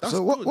European Cup. That's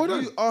so good. what?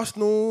 You,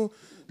 Arsenal,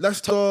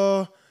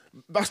 Leicester,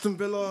 Aston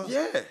Villa.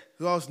 Yeah.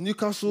 Who else?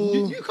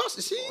 Newcastle.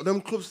 Newcastle. See, All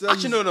them clubs there.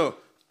 Actually, no.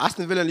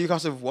 Aston Villa and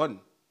Newcastle have won.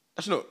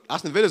 Actually, no.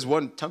 Aston Villa's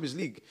won Champions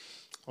League.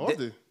 Oh, have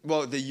they?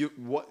 Well,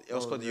 what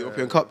else called the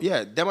European Cup?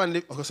 Yeah, them and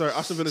Okay, sorry.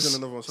 Aston Villa's in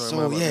another one. Sorry.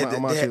 so my yeah,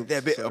 bad. My they're bad.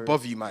 a bit Sorry.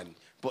 above you, man.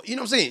 But you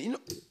know what I'm saying? You know,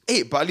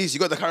 hey, but at least you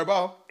got the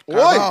Carabao. Oi!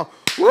 Carabao.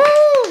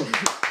 Woo!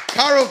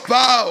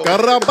 Carabao.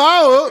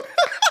 Carabao.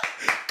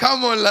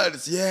 Come on,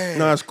 lads. Yeah.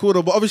 No, it's cool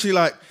though. But obviously,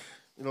 like,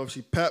 you know,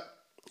 obviously Pep,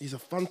 he's a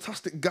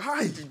fantastic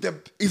guy.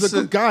 He's a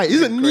good guy. He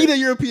doesn't need a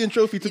European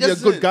trophy to He be a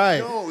good doesn't. guy.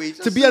 No, he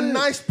to be a doesn't.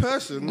 nice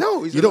person,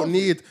 No, he's you a don't lovely-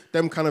 need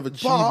them kind of But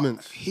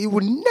achievements. he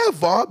would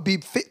never be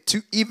fit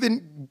to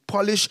even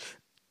polish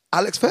Sir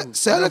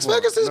Alex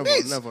Ferguson's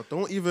beats. Never.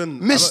 Don't even.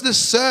 Mr.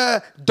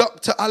 Sir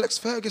Dr. Alex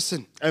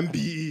Ferguson.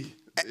 MBE.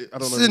 I don't know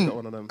if he's Listen, got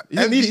one of them.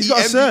 He's got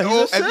a sir.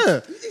 He's a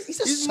sir. He's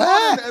a He's sir.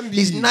 more than MBE.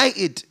 He's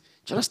knighted. Do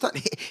you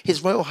understand?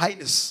 His Royal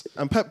Highness.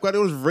 And Pep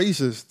Guardiola's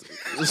racist.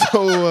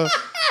 So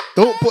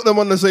don't put them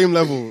on the same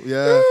level.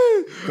 Yeah.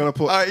 Gonna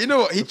put. You know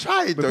what? He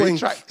tried, we're though. He putting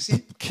tried.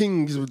 See,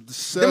 kings with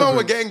the them man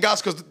were servants. getting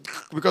gas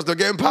because they're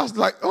getting past.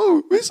 Like,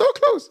 oh, we're so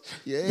close.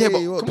 Yeah,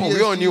 but what come on,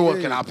 we all PSG knew what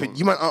is, can happen. bro.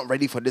 You man aren't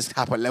ready for this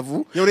type of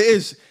level. You know what it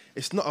is?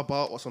 It's not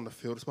about what's on the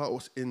field. It's about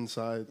what's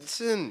inside.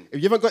 Listen,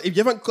 If you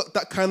haven't got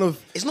that kind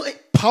of it's not.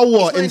 power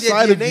not in their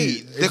inside of DNA.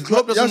 you. The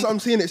club That's doesn't- what I'm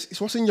saying.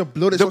 It's what's in your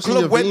blood. It's The what's in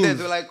your club went there. veins.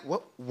 They're like,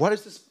 what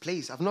is this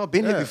place? I've not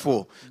been here Yeah.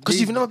 before. Because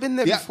you've never been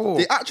there before.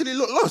 They actually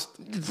look lost.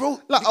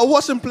 Bro, Like I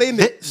watched them playing.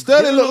 They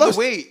Sterling don't look know lost. the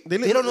way. They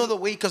look- don't know the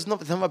way because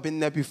they've never been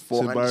there before.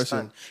 It's I embarrassing.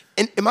 understand.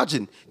 And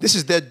imagine this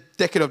is their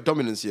decade of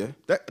dominance. Yeah.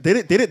 They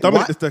didn't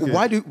dominate this decade.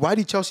 Why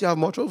do Chelsea have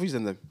more trophies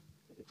than them?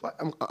 Why?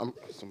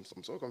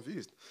 I'm so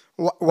confused.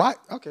 Why?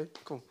 Okay,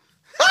 cool.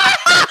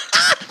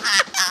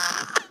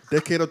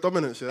 Decade of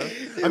dominance, yeah. I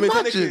mean, Imagine.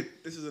 technically,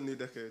 this is a new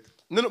decade.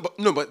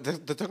 But they're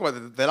talking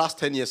about the last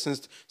 10 years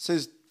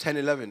since 10,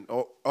 11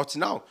 or to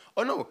now.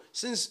 Oh no,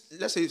 since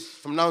let's say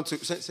from now to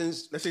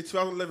since Let's say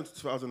 2011 to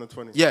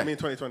 2020. Yeah. I mean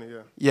 2020. Yeah.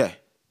 yeah.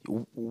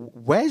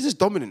 Where is this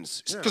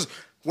dominance? Yeah. Because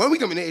when we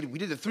dominated, we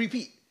did a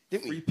 3-peat,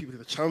 didn't we? 3 people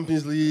did the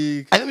Champions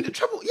League. And then we did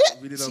treble. Yeah.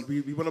 We did. See,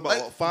 We won about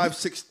like,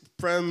 5-6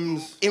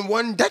 prems. in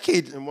one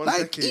decade. In one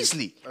like decade.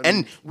 easily. And-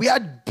 And we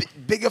had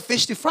bigger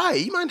fish to fry.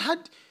 You man had,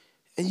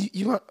 and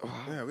you man.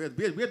 Yeah, we had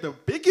the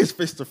biggest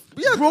fist of.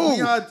 We Bro,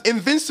 had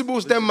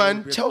Invincibles, them man.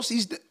 we had-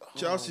 Chelsea's.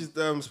 Chelsea's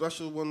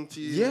special one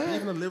team. Yeah.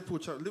 Even the Liverpool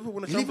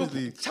won the Champions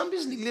League.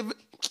 Champions League.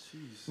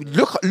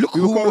 Look We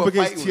who were going up we're against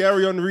fighting with.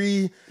 Thierry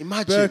Henry,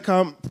 Imagine.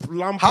 Bergkamp,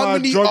 Lampard, How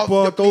many Drogba.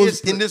 of the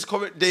players in this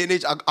current day and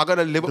age are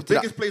gonna live The up to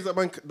that? biggest players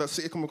that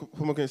City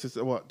come against is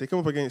what? They come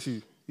up against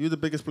you. You're the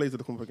biggest players that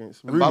they come up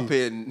against. Rooney.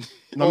 Mbappe and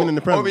No, I mean in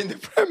the Prem. Oh, in the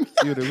Prem.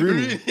 Yeah, the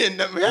Rooney. and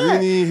them, yeah.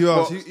 Rooney, who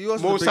else? Mo, Who else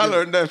is Mo the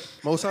Salah biggest? and them.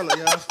 Mo Salah,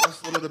 yeah,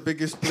 that's one of the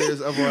biggest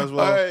players ever as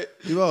well. All right.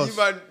 Who else? You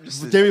man,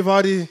 listen. Jamie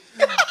Vardy,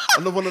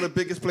 another one of the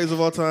biggest players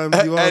of all time.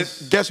 Who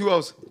else? And guess who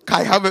else?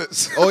 Kai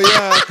Havertz. Oh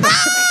yeah,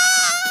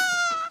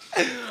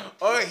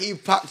 Oh, he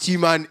packed you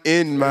man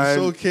in, man.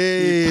 it's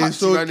okay, He packed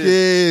it's you man in.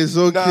 okay, it's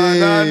okay.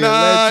 Let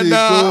it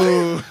nah.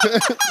 go,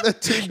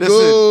 let it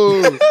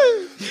go.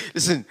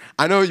 Listen,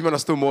 I know you man are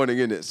still mourning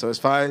in it, so it's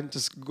fine.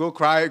 Just go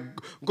cry,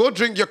 go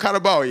drink your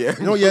Carabao, yeah.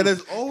 No, yeah,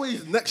 there's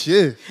always next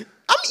year.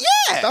 I mean,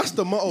 yeah. That's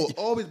the motto.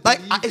 Always like,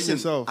 believe in listen,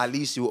 yourself. at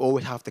least you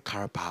always have the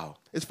Carabao.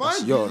 It's fine.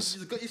 That's yours.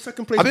 You got your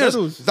second place I mean,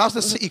 medals. that's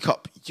the City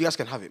Cup. You guys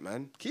can have it,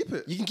 man. Keep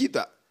it. You can keep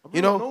that.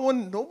 You know,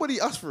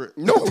 nobody asked for it.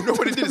 no,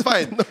 nobody did. It's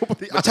fine.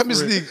 Nobody The asked Champions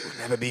for it. League will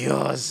never be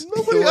yours.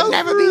 Nobody it will asked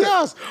never for be it.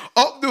 yours.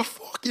 Up the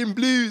fucking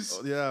Blues.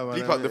 Yeah, man.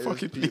 Bleep I out the mean,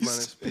 fucking it's peak, man, Blues.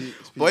 it's peak,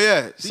 it's peak. But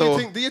yeah, Do so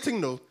your thing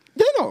though.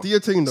 yeah, no. Do your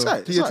thing though. It's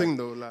right, Do your it's thing right.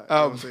 though. Like, you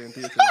know what I'm saying. Do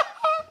your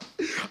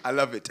thing. I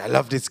love it. I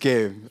love this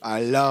game.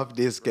 I love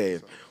this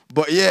game.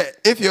 But yeah,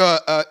 if you're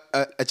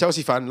a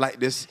Chelsea fan like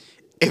this,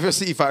 if you're a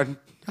City fan,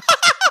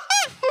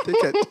 take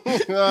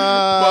it.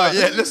 But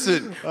yeah,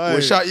 listen, we'll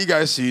shout you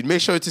guys soon.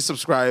 Make sure to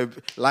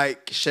subscribe,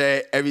 like,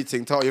 share,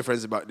 everything. Tell your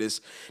friends about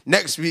this.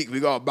 Next week, we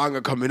got a banger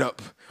coming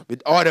up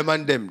with all them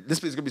and them. This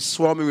place is going to be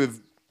swarming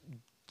with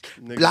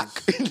black,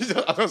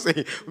 I was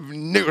saying,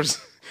 niggers,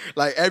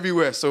 like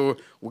everywhere. So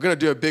we're going to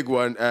do a big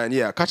one. And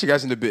yeah, catch you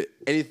guys in a bit.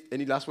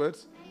 Any last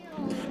words?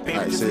 Baby,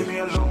 Alright, just see. leave me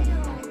alone,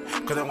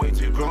 cause I'm way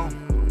too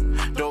grown.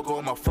 Don't go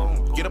on my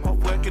phone. Get up off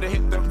work, get a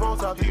hit them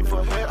rolls. I'll do it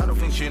for her, I don't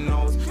think she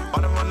knows.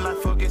 On the run,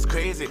 life gets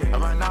crazy.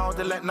 And right now,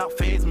 the let not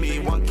phase me.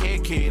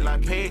 1K key,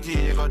 like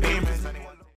Paige, got demons.